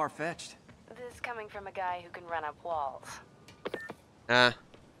little far-fetched. This coming from a guy who can run up walls. You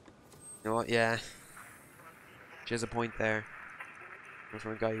know what, yeah. She has a point there. Comes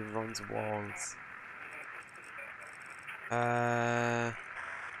from a guy who runs walls. Oh,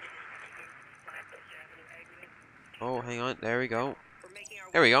 hang on. There we go.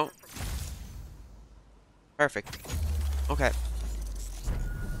 There we go. Perfect. Okay.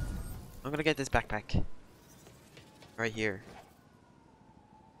 I'm gonna get this backpack. Right here.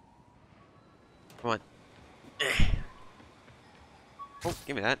 Come on. Oh,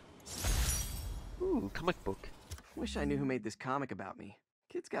 give me that. Ooh, comic book. Wish I knew who made this comic about me.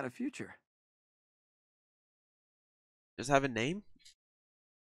 Kid's got a future. Does it have a name?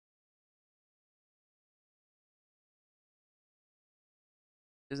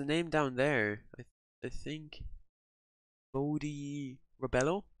 There's a name down there. I think Bodhi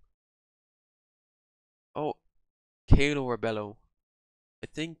Rebello? Oh, Kalo Rebello. I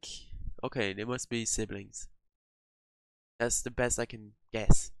think, okay, they must be siblings. That's the best I can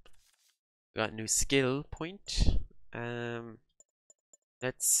guess. Got a new skill point.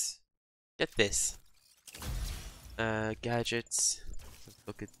 Let's get this. Gadgets. Let's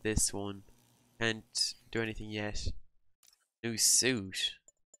look at this one. Can't do anything yet. New suit.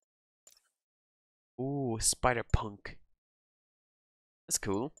 Ooh, spider punk. That's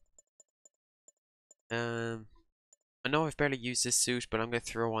cool. I know I've barely used this suit, but I'm gonna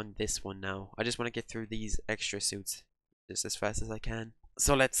throw on this one now. I just want to get through these extra suits just as fast as I can.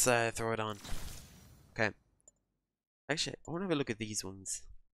 So let's throw it on. Okay. Actually, I want to have a look at these ones.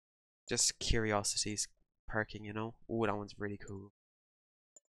 Just curiosities, parking, you know. Ooh, that one's really cool.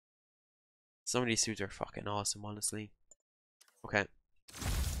 Some of these suits are fucking awesome, honestly. Okay.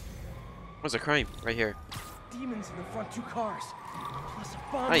 What's a crime? Right here. Demons in the front two cars. Plus a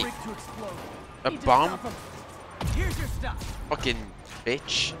bomb Hey. rig to explode. A Need to bomb? stop 'em. Here's your stuff. Fucking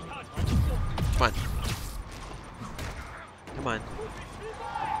bitch. Come on. Come on.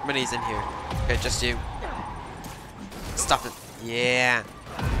 How many's in here? Okay, just you. Stop it. Yeah.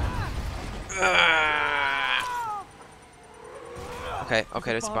 Okay,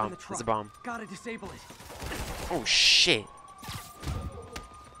 okay, there's a bomb. There's a bomb. Gotta disable it. Oh shit.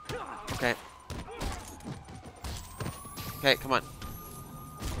 Okay. Okay, come on.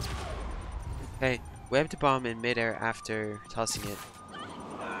 Okay, web the bomb in midair after tossing it.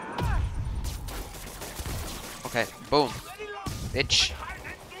 Okay, boom. Bitch.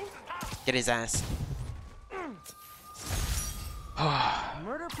 Get his ass.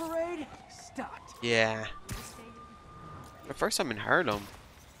 Murder parade stopped. Yeah. The first time in Harlem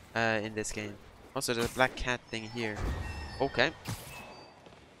in this game. Also, there's a black cat thing here. Okay.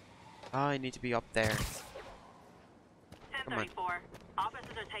 I need to be up there. Come on. 1034.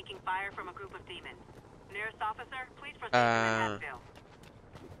 Officers are taking fire from a group of demons. Nearest officer, please proceed to Manhattanville.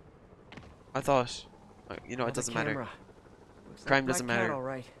 I thought, you know, it doesn't matter. Crime doesn't matter.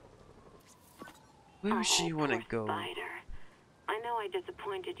 Right. Where does she want to go? Spider. I know I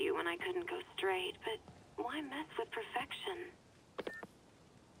disappointed you when I couldn't go straight, but why mess with perfection?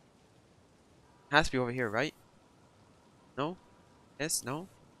 Has to be over here, right? No? Yes? No?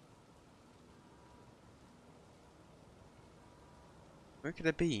 Where could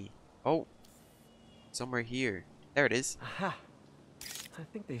it be? Oh. Somewhere here. There it is. Aha! I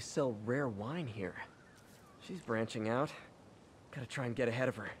think they sell rare wine here. She's branching out. Gotta try and get ahead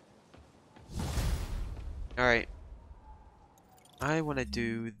of her. Alright. I want to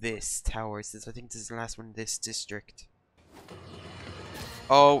do this tower since I think this is the last one in this district.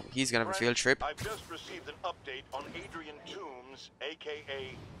 Oh, he's gonna have a field trip. I've just received an update on Adrian Toombs,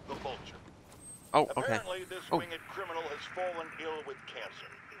 aka the Vulture. Oh, okay. Apparently, this winged criminal has fallen ill with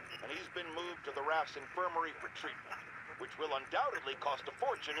cancer, and he's been moved to the RAF's infirmary for treatment, which will undoubtedly cost a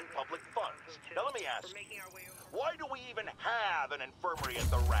fortune in public funds. Now let me ask you, why do we even have an infirmary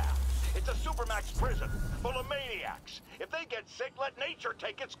at the RAF? It's a supermax prison full of maniacs. If they get sick, let nature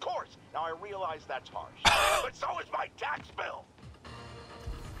take its course. Now I realize that's harsh, but so is my tax bill.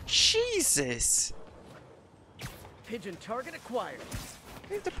 Jesus! Pigeon target acquired.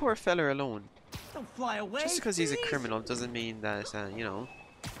 Leave the poor fella alone. Don't fly away. Just because he's a criminal doesn't mean that, you know,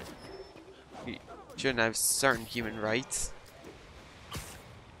 he shouldn't have certain human rights.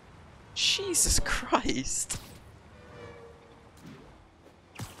 Jesus Christ!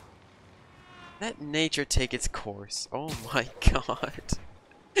 Let nature take its course. Oh my god.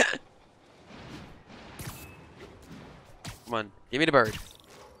 Come on, give me the bird.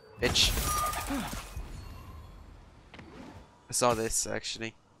 Bitch. I saw this actually.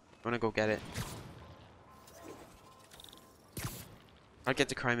 I'm gonna go get it. I'll get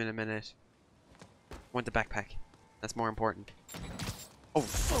to crime in a minute. I want the backpack. That's more important. Oh.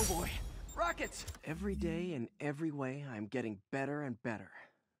 Oh boy. Rockets! Every day in every way, I'm getting better and better.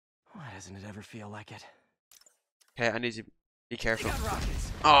 Why doesn't it ever feel like it? Okay, I need to be careful.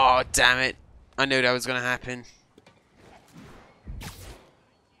 Oh, damn it. I knew that was gonna happen.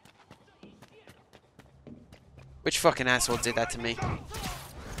 Which fucking asshole did that to me?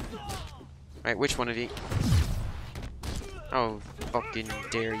 Right, which one of you? Oh, fucking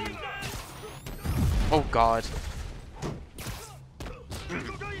dare you. Oh god.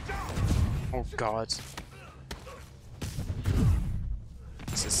 Oh god.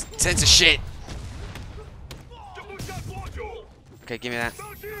 This is sense of shit. Okay, give me that.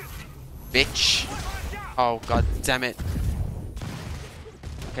 Bitch. Oh god damn it.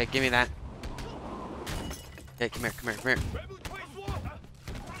 Okay, give me that. Okay, come here, come here, come here.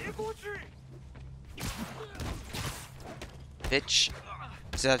 Bitch.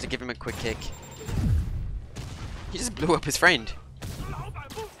 Still have to give him a quick kick. He just blew up his friend.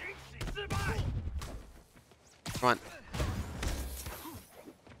 Come on.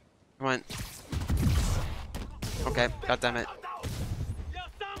 Come on. Okay, god damn it.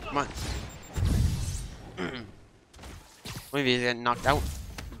 Come on. Maybe he's getting knocked out.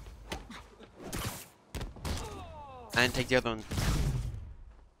 And take the other one.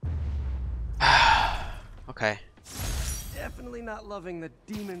 Okay. Definitely not loving the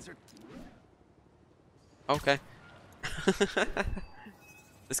demons or... Okay.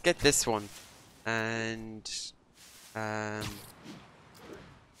 Let's get this one. And... I'll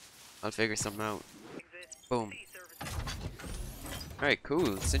figure something out. Boom. Alright,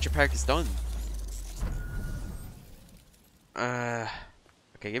 cool. Central Park is done. Okay,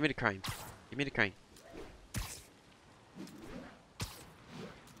 give me the crime. Give me the crime.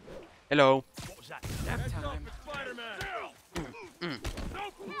 Hello. What was that? Nap time.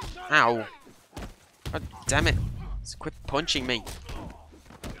 Ow. God damn it. Just quit punching me.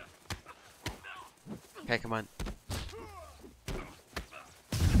 Okay, come on.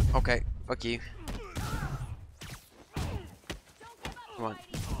 Okay, fuck you. Come on.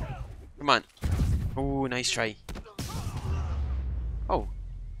 Come on. Oh, nice try. Oh.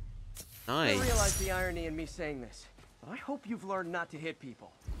 Nice. I realize the irony in me saying this, but I hope you've learned not to hit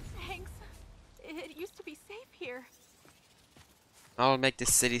people. Thanks. It used to be safe here. I'll make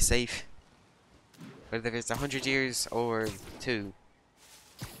this city safe. Whether it's 100 years or 2.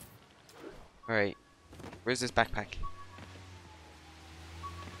 Alright. Where's this backpack?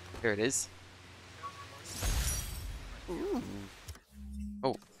 Here it is. Ooh.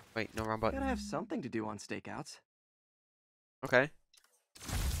 Oh, wait, no, wrong button. Gotta have something to do on stakeouts. Okay.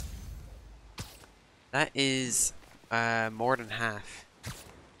 That is more than half.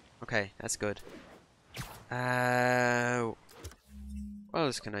 Okay, that's good. What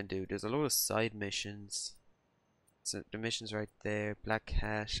else can I do? There's a lot of side missions. So the mission's right there. Black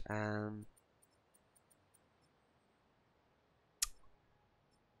Cat. I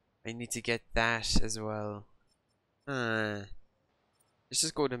need to get that as well. Let's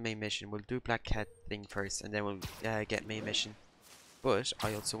just go to main mission. We'll do Black Cat thing first, and then we'll get main mission. But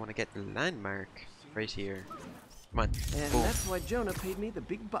I also want to get the landmark right here. Come on. And Boom. that's why Jonah paid me the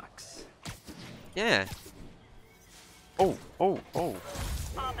big bucks. Yeah. Oh, oh, oh.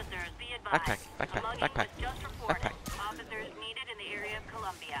 Officers, be advised. Backpack, backpack, backpack, backpack. Officers needed in the area of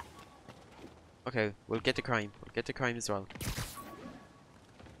Columbia. Okay, we'll get the crime. We'll get the crime as well.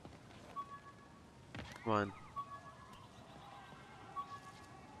 Come on.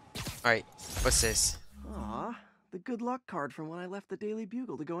 Alright, what's this? Aw, the good luck card from when I left the Daily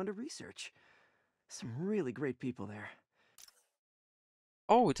Bugle to go into research. Some really great people there.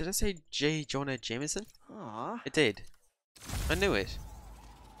 Oh, did I say J. Jonah Jameson? Aw. It did. I knew it.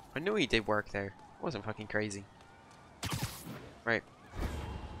 I knew he did work there. I wasn't fucking crazy. Right.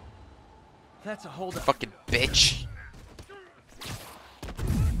 That's a holdup. Fucking bitch.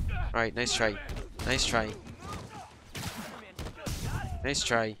 Alright, nice try. Nice try. Nice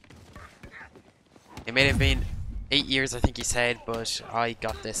try. It may have been 8 years, I think he said, but I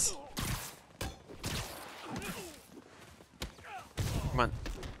got this. Come on.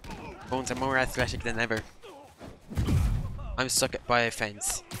 Bones are more athletic than ever. I'm stuck by a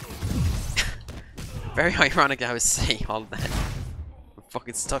fence. Very ironic that I was saying all that. I'm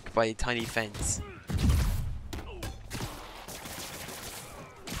fucking stuck by a tiny fence.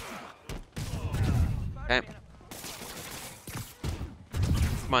 Okay.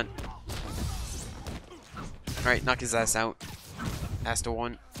 Come on. Alright, knock his ass out. Ass to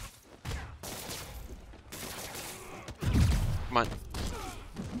one. Come on.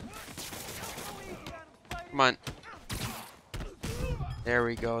 Come on. There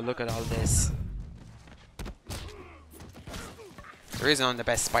we go. Look at all this. There isn't on the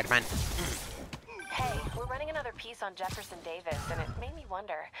best Spider-Man. Hey, we're running another piece on Jefferson Davis, and it made me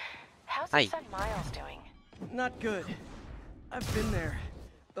wonder, how's Hi. your son Miles doing? Not good. I've been there.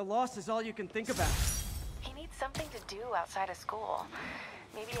 The loss is all you can think about. He needs something to do outside of school.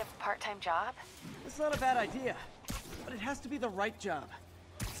 Maybe a part-time job? It's not a bad idea, but it has to be the right job.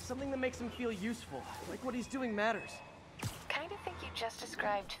 Something that makes him feel useful, like what he's doing matters. Kind of think you just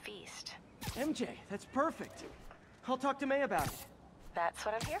described Feast. MJ, that's perfect. I'll talk to May about it. That's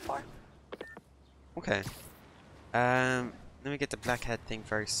what I'm here for. Okay. Let me get the black hat thing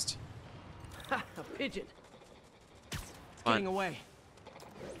first. Ha! A pigeon. It's Come getting on. away.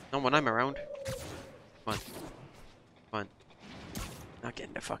 Not when I'm around. Come on. Come on. Not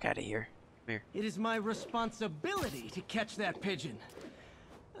getting the fuck out of here. Come here. It is my responsibility to catch that pigeon.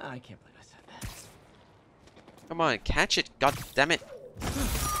 I can't believe I said that. Come on, catch it. God damn it.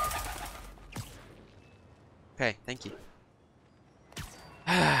 Okay, thank you.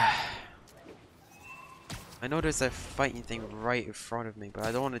 I know there's a fighting thing right in front of me, but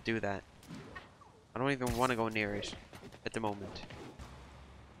I don't want to do that. I don't even want to go near it at the moment.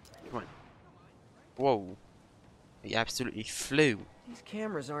 Come on. Whoa. He absolutely flew. These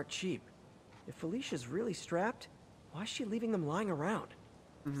cameras aren't cheap. If Felicia's really strapped, why is she leaving them lying around?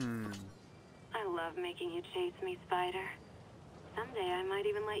 I love making you chase me, Spider. Someday I might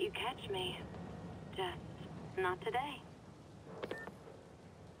even let you catch me. Just not today.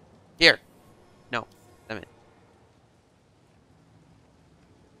 Here. No. Damn it.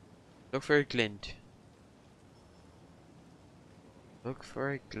 Look for a glint. Look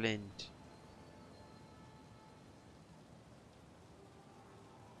for a glint.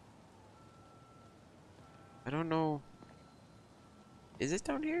 I don't know. Is it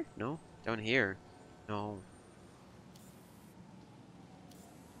down here? No. Down here. No.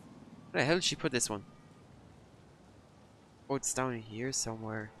 Where the hell did she put this one? Oh, it's down here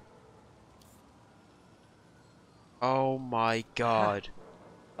somewhere. Oh my god.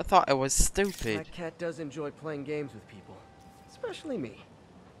 I thought I was stupid. That cat does enjoy playing games with people. Especially me.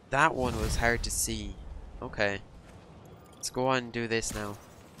 That one was hard to see. Okay. Let's go on and do this now.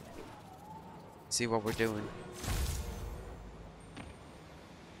 See what we're doing.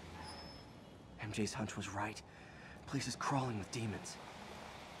 MJ's hunch was right. Place is crawling with demons.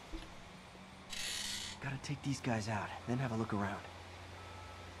 Gotta take these guys out, then have a look around.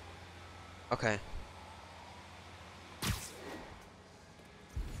 Okay.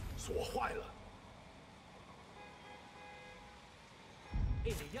 锁坏了。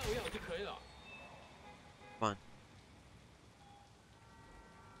你要就可以了。 Come on.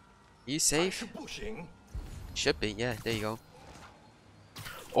 You safe? 不行。 Should be, yeah, there you go.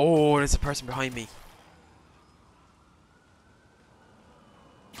 Oh, there's a person behind me.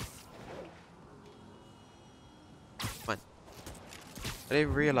 Come on. I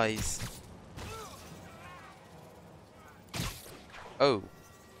didn't realize. Oh.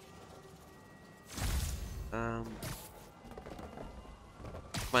 Come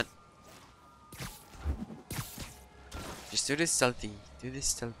on. Just do this stealthy. Do this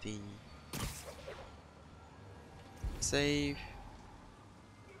stealthy. save.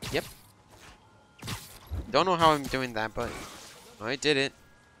 Yep. Don't know how I'm doing that, but I did it.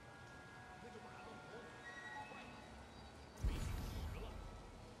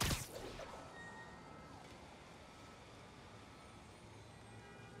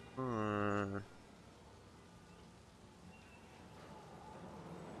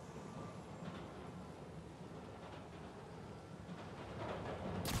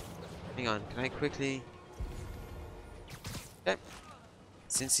 Hang on, can I quickly? Yep.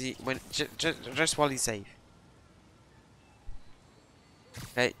 Since he went, just while he's safe.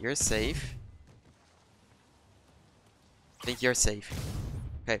 Okay, you're safe. I think you're safe.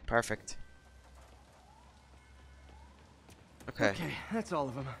 Okay, perfect. Okay. Okay, that's all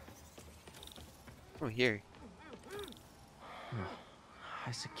of them. Oh, here.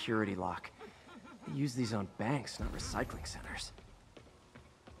 High security lock. They use these on banks, not recycling centers.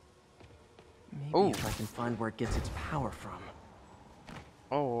 Maybe if I can find where it gets its power from.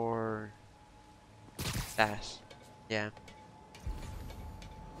 Or that. Yeah.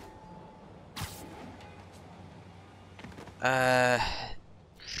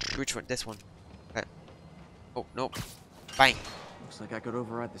 Which one? This one. Okay. Oh, nope. Bang. Looks like I could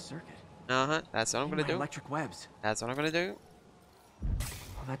override the circuit. Uh-huh. That's what I'm gonna do. Electric webs. That's what I'm gonna do.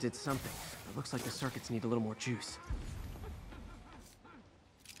 Well, that did something. It looks like the circuits need a little more juice.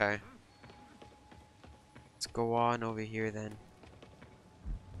 Okay. Let's go on over here then.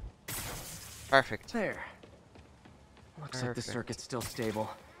 Perfect. There. Looks like the circuit's still stable.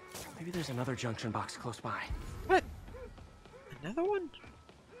 Maybe there's another junction box close by. What? Another one?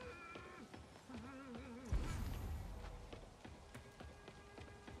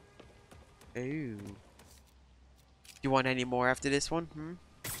 Ooh. You want any more after this one? Hmm?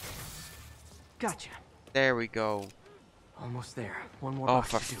 Gotcha. There we go. Almost there. One more Oh,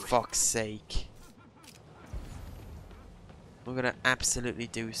 box for to do it. fuck's sake. I'm gonna absolutely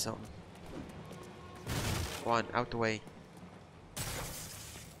do something. Go on, out the way.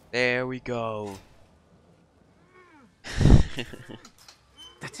 There we go.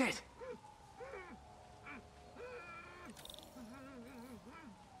 That's it.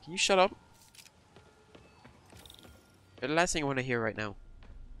 Can you shut up? You're the last thing I want to hear right now.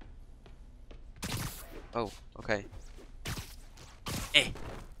 Oh, okay.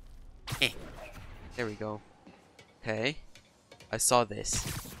 There we go. Okay. I saw this.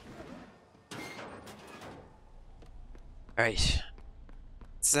 Alright.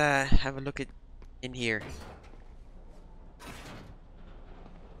 Let's have a look at in here.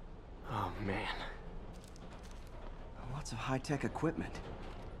 Oh man. Lots of high-tech equipment.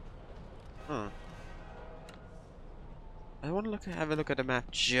 Huh. I don't want to have a look at the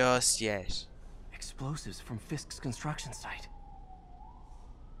map just yet. Explosives from Fisk's construction site.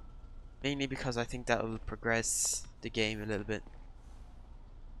 Mainly because I think that will progress the game a little bit.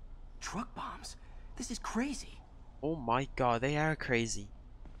 Truck bombs? This is crazy. Oh my god, they are crazy.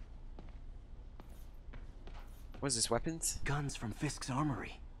 What is this, weapons? Guns from Fisk's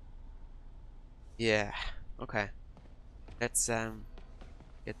armory. Yeah, okay. Let's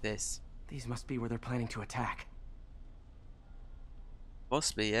get this. These must be where they're planning to attack.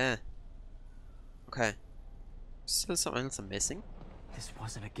 Must be, yeah. Okay. Still something else I'm missing? This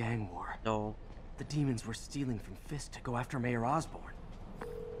wasn't a gang war. No. The demons were stealing from Fisk to go after Mayor Osborn.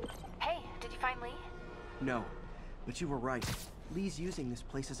 Hey, did you find Lee? No, but you were right. Lee's using this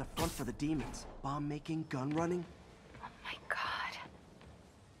place as a front for the demons. Bomb making, gun running. Oh my god.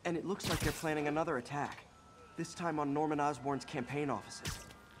 And it looks like they're planning another attack. This time on Norman Osborn's campaign offices.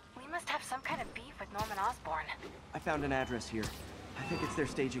 We must have some kind of beef with Norman Osborn. I found an address here. I think it's their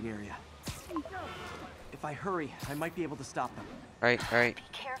staging area. If I hurry, I might be able to stop them. Alright. Be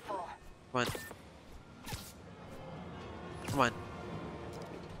careful. Come on. Come on.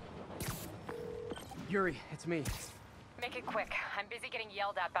 Yuri, it's me. Make it quick. I'm busy getting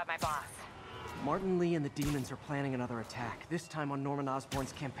yelled at by my boss. Martin Lee and the demons are planning another attack, this time on Norman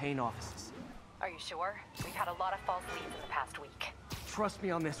Osborn's campaign offices. Are you sure? We've had a lot of false leads in the past week. Trust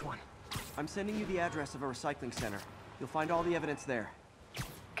me on this one. I'm sending you the address of a recycling center. You'll find all the evidence there.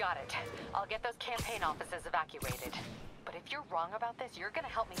 Got it. I'll get those campaign offices evacuated. But if you're wrong about this, you're gonna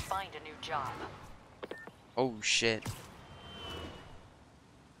help me find a new job. Oh shit.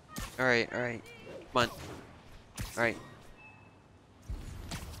 Alright. Come on. Alright.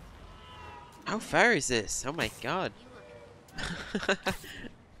 How far is this? Oh my god.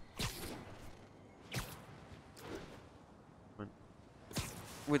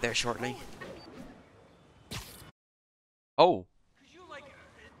 We're there shortly. Oh.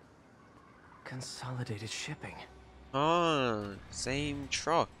 Consolidated shipping. Oh, same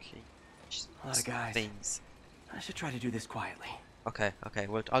truck. A lot of guys. Things. I should try to do this quietly. Okay, okay.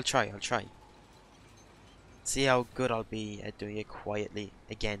 Well, I'll try. See how good I'll be at doing it quietly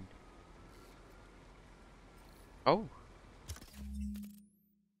again. Oh.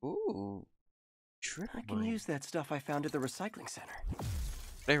 Ooh. I can use that stuff I found at the recycling center. I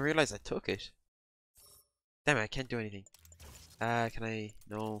didn't realize I took it. Damn it, I can't do anything. Can I?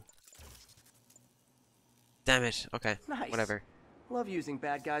 No. Damn it. Okay. Nice. Whatever. Love using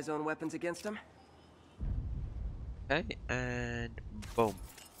bad guys' own weapons against them. Okay, and boom.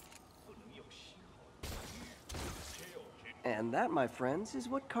 And that, my friends, is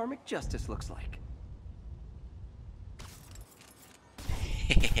what karmic justice looks like.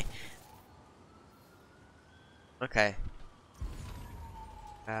 Okay.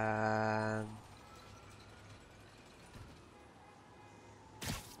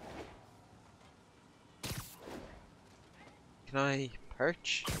 Can I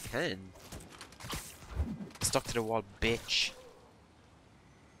perch? I can. Stuck to the wall, bitch.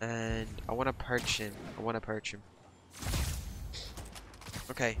 And I want to perch him.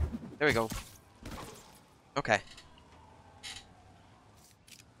 Okay, there we go. Okay.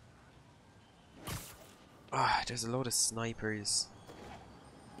 Ah, there's a load of snipers.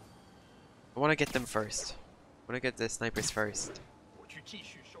 I want to get them first. I want to get the snipers first.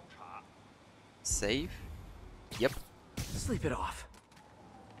 Save? Yep. Sleep it off.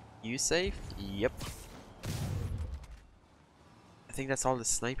 You safe? Yep. I think that's all the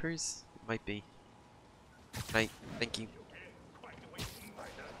snipers? It might be. Right, thank you.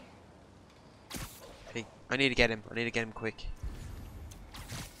 Hey, I need to get him. I need to get him quick.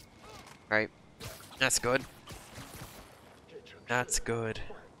 Right. That's good. That's good.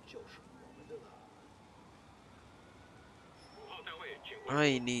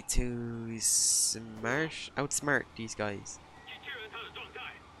 I need to outsmart these guys.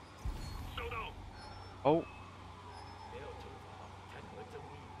 Oh.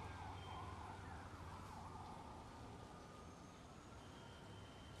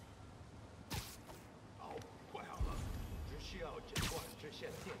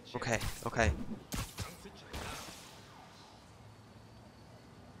 Okay, okay.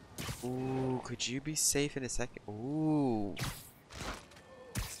 Ooh, could you be safe in a second? Ooh.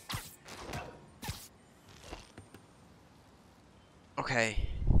 Okay.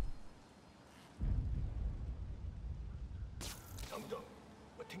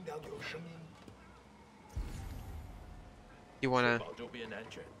 You wanna?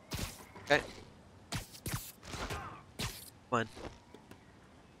 Okay. Come on.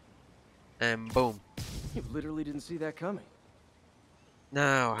 And boom. You literally didn't see that coming.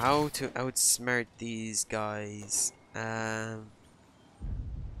 Now, how to outsmart these guys? Will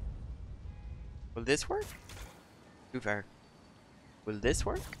this work? Too far. Will this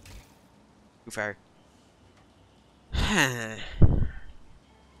work? Too far.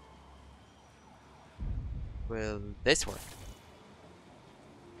 Will this work?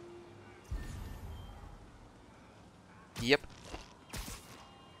 Yep.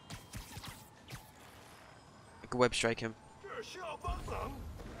 I can web strike him.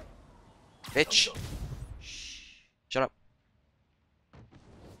 Bitch! Shut up.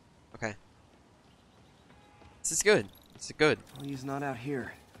 Okay. This is good. This is good. Well, he's not out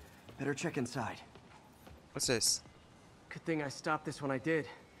here. Better check inside. What's this? Good thing I stopped this when I did.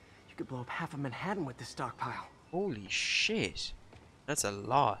 You could blow up half of Manhattan with this stockpile. Holy shit. That's a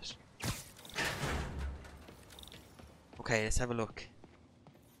lot. Okay, let's have a look.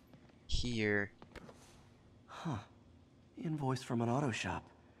 Here. Huh. Invoice from an auto shop.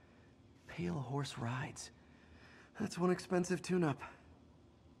 Pale Horse Rides. That's one expensive tune-up.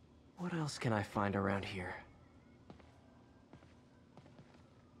 What else can I find around here?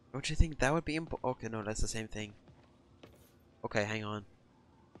 Don't you think that would be okay, no, that's the same thing. Okay, hang on.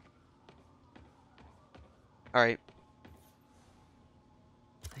 Alright.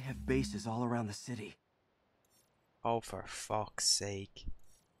 They have bases all around the city. Oh, for fuck's sake.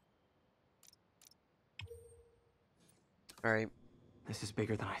 Alright. This is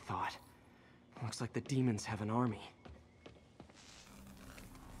bigger than I thought. Looks like the demons have an army.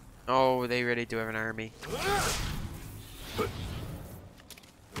 Oh, they really do have an army.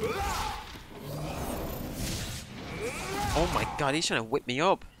 Oh my god, he's trying to whip me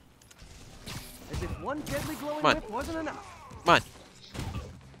up. As if one deadly glowing Come on. whip wasn't enough. Come on.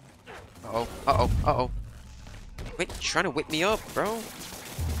 Uh-oh, uh-oh, uh-oh. Wait, you're trying to whip me up, bro.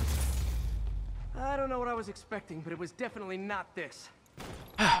 I don't know what I was expecting, but it was definitely not this.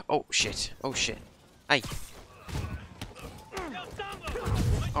 Oh shit, oh shit. Hey.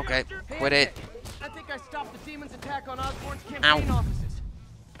 Okay, quit it. I think I stopped the demons' attack on Osborn's campaign offices.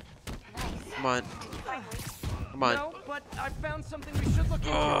 Come on. Come on. No, but I found something we should look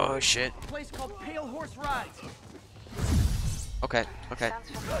into. Oh shit. A place called Pale Horse Rides. Okay, okay. Sounds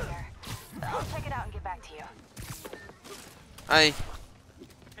familiar. I'll check it out and get back to you. Hi.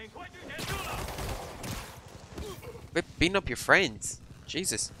 Quit beating up your friends.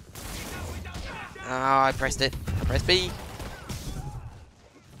 Jesus. Ah, I pressed it. Press B.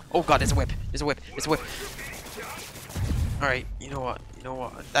 Oh god, there's a whip. There's a whip. There's a whip. Alright, you know what? You know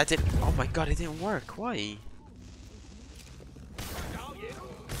what? That didn't. Oh my god, it didn't work. Why?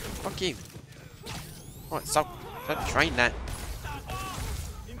 Fuck you. What? Stop trying that.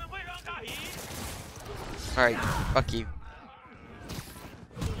 Alright, fuck you.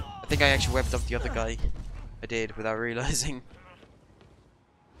 I think I actually webbed up the other guy. I did without realizing.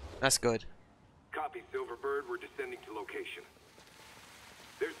 That's good. Copy, Silverbird. We're descending to location.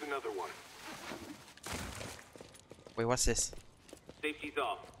 There's another one. Wait, what's this? Safety's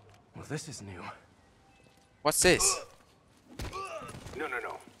off. Well, this is new. What's this? No.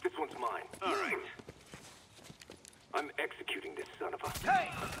 This one's mine. All right. I'm executing this son of a... Hey!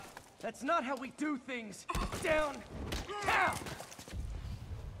 That's not how we do things. Down! Down!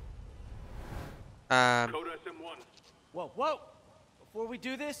 Code SM1. Whoa. Before we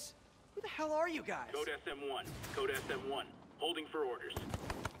do this, who the hell are you guys? Code SM1. Code SM1. Holding for orders.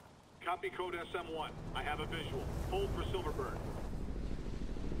 Copy Code SM1. I have a visual. Hold for Silverbird.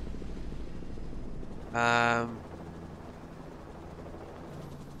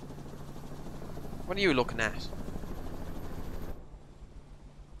 What are you looking at?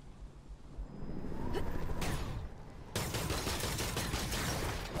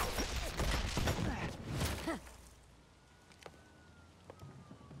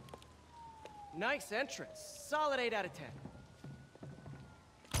 Nice entrance. Solid 8 out of 10.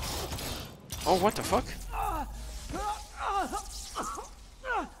 Oh, what the fuck?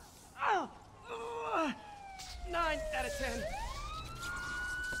 9 out of 10.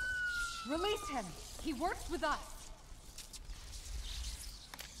 Release him. He works with us.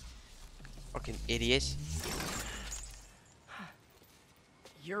 Fucking idiot.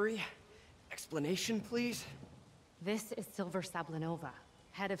 Yuri, explanation, please? This is Silver Sablinova,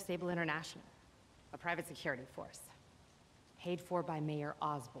 head of Sable International, a private security force. Paid for by Mayor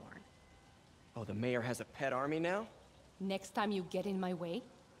Osborn. Oh, the mayor has a pet army now? Next time you get in my way,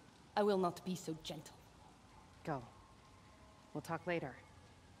 I will not be so gentle. Go. We'll talk later.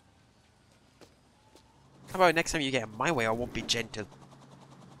 How about next time you get in my way, I won't be gentle.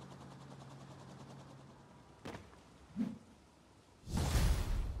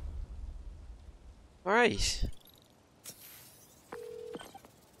 Alright.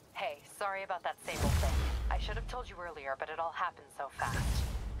 Hey, sorry about that Sable thing. I should have told you earlier, but it all happened so fast.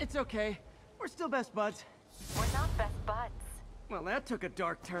 It's okay. We're still best buds. We're not best buds. Well, that took a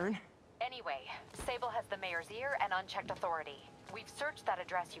dark turn. Anyway, Sable has the mayor's ear and unchecked authority. We've searched that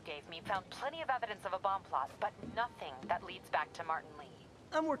address you gave me, found plenty of evidence of a bomb plot, but nothing that leads back to Martin Lee.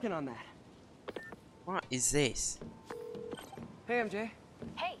 I'm working on that. What is this? Hey, MJ.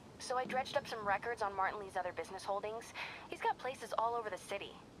 Hey, so I dredged up some records on Martin Lee's other business holdings. He's got places all over the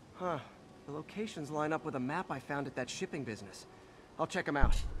city. Huh. The locations line up with a map I found at that shipping business. I'll check them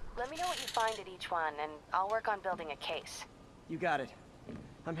out. Let me know what you find at each one, and I'll work on building a case. You got it.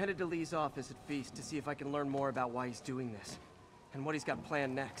 I'm headed to Lee's office at Feast to see if I can learn more about why he's doing this. And what he's got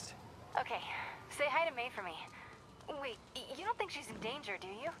planned next. Okay, say hi to May for me. Wait, you don't think she's in danger, do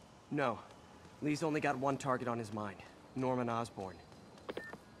you? No. Lee's only got one target on his mind. Norman Osborn.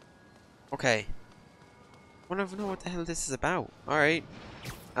 Okay. I don't know what the hell this is about. Alright.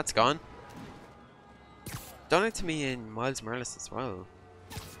 That's gone. Done it to me in Miles Morales as well.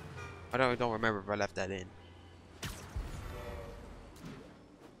 I don't remember if I left that in.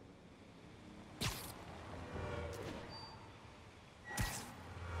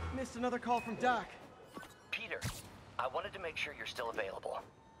 Missed another call from Doc. Peter, I wanted to make sure you're still available.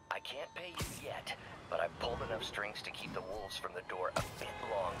 I can't pay you yet, but I've pulled enough strings to keep the wolves from the door a bit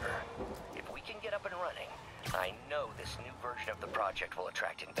longer. If we can get up and running, I know this new version of the project will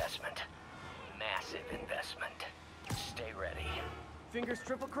attract investment. Massive investment. Stay ready. Fingers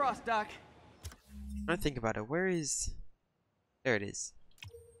triple crossed, Doc. I think about it. Where is... There it is.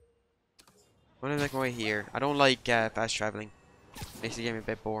 I'm gonna make my way here. I don't like fast traveling. Makes the game a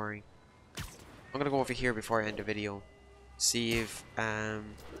bit boring. I'm gonna go over here before I end the video. See if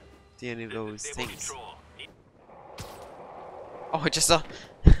see any of those things. Oh, I just saw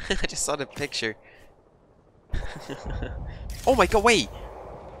I just saw the picture. Oh my god, wait!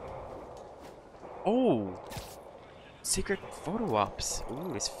 Oh! Secret photo ops. Ooh,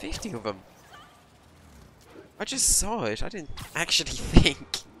 there's 50 of them. I just saw it. I didn't actually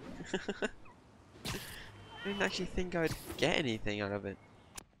think. I didn't actually think I'd get anything out of it.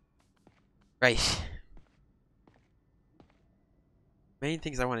 Right. Main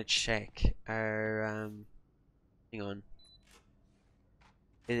things I want to check are, hang on.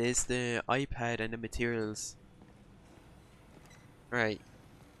 It is the iPad and the materials. Right.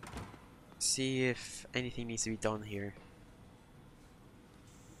 See if anything needs to be done here.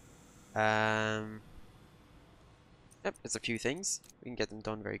 Yep, there's a few things. We can get them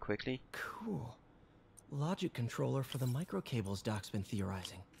done very quickly. Cool. Logic controller for the microcables Doc's been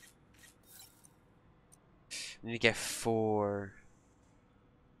theorizing. We need to get 4.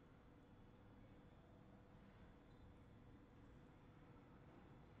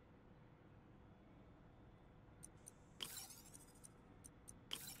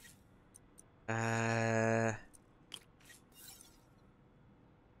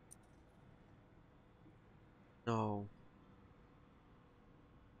 No.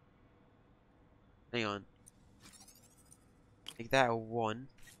 Hang on. Make that a 1.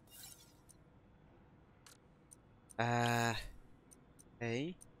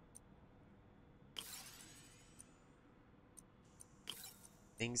 Okay.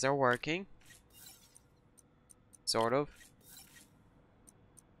 Things are working. Sort of.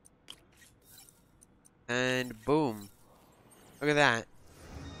 And boom. Look at that.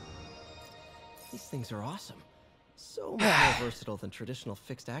 These things are awesome. So much more versatile than traditional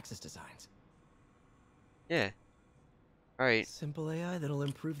fixed axis designs. Yeah. Alright. Simple AI that'll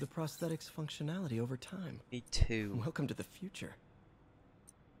improve the prosthetics functionality over time. Me too. Welcome to the future.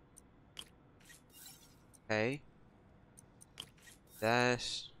 Okay. That.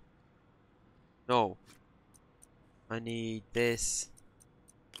 No. I need this.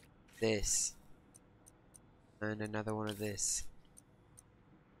 This. And another one of this.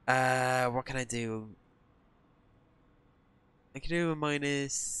 What can I do? I can do a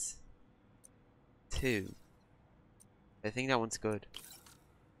 -2. I think that one's good.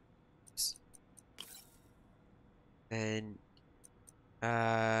 And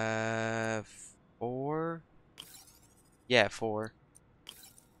 4. Yeah, 4.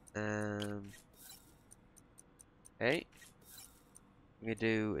 Okay. I'm gonna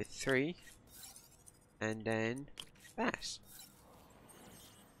do a 3, and then that.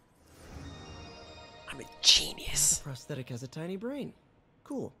 I'm a genius. The prosthetic has a tiny brain.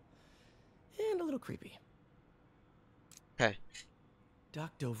 Cool. And a little creepy. Okay.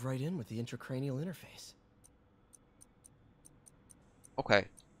 Doc dove right in with the intracranial interface. Okay.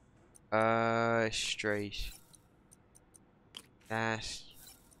 Straight. That.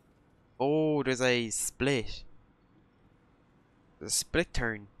 Oh, there's a split. There's a split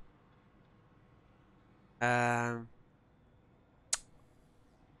turn.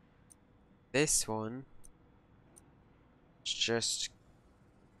 This one. It's just.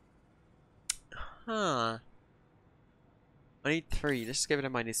 Huh. I need 3. Let's just give it a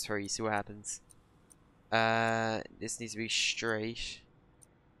 -3. See what happens. This needs to be straight.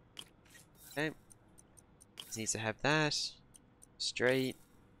 Okay. This needs to have that. Straight.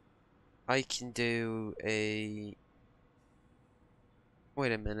 I can do a...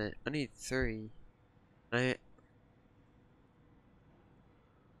 Wait a minute. I need 3. It's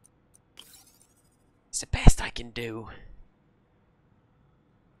the best I can do.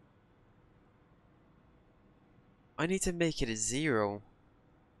 I need to make it a 0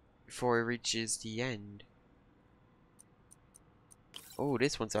 before it reaches the end. Oh,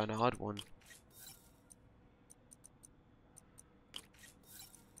 this one's an odd one.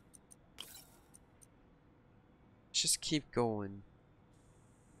 Let's just keep going.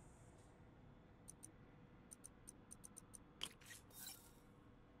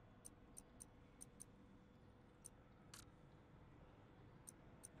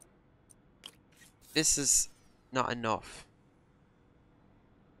 This is not enough.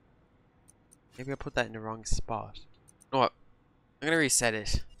 Maybe I put that in the wrong spot. You know what? I'm gonna reset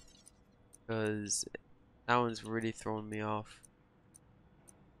it. Because that one's really throwing me off.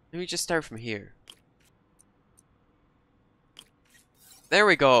 Let me just start from here. There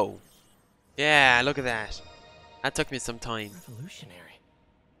we go. Yeah, look at that. That took me some time. Revolutionary.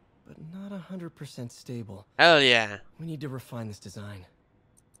 But not 100% stable. Hell yeah. We need to refine this design.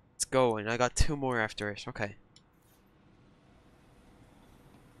 Let's go. And I got 2 more after it. Okay.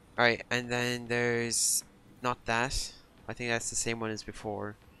 Alright, and then there's not that. I think that's the same one as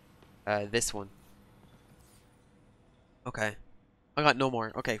before. This one. Okay. I got no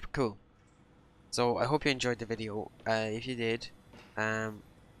more. Okay, cool. So I hope you enjoyed the video. If you did, you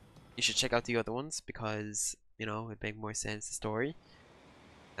should check out the other ones because, you know, it makes more sense, the story.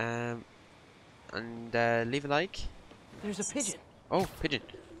 And leave a like. There's a pigeon. Oh, pigeon.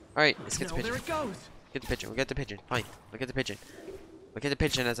 Alright, let's get the No, pigeon. there it goes. Get the pigeon. We'll get the pigeon. Fine. We'll get the pigeon. We'll get the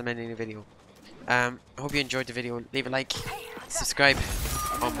pigeon as I'm ending the video. I hope you enjoyed the video. Leave a like. Subscribe.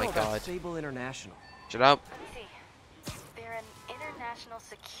 Oh my god. Sable International. Shut up. Let me see. They're an international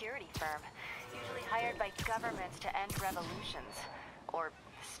security firm, usually hired by governments to end revolutions. Or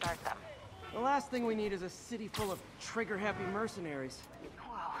start them. The last thing we need is a city full of trigger-happy mercenaries.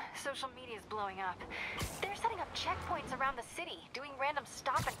 Whoa, social media is blowing up. They're setting up checkpoints around the city, doing random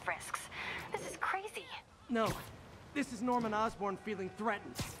stop and frisks. This is crazy. No, this is Norman Osborn feeling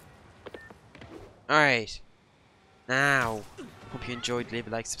threatened. Alright. Now, hope you enjoyed. Leave a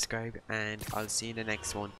like, subscribe, and I'll see you in the next one.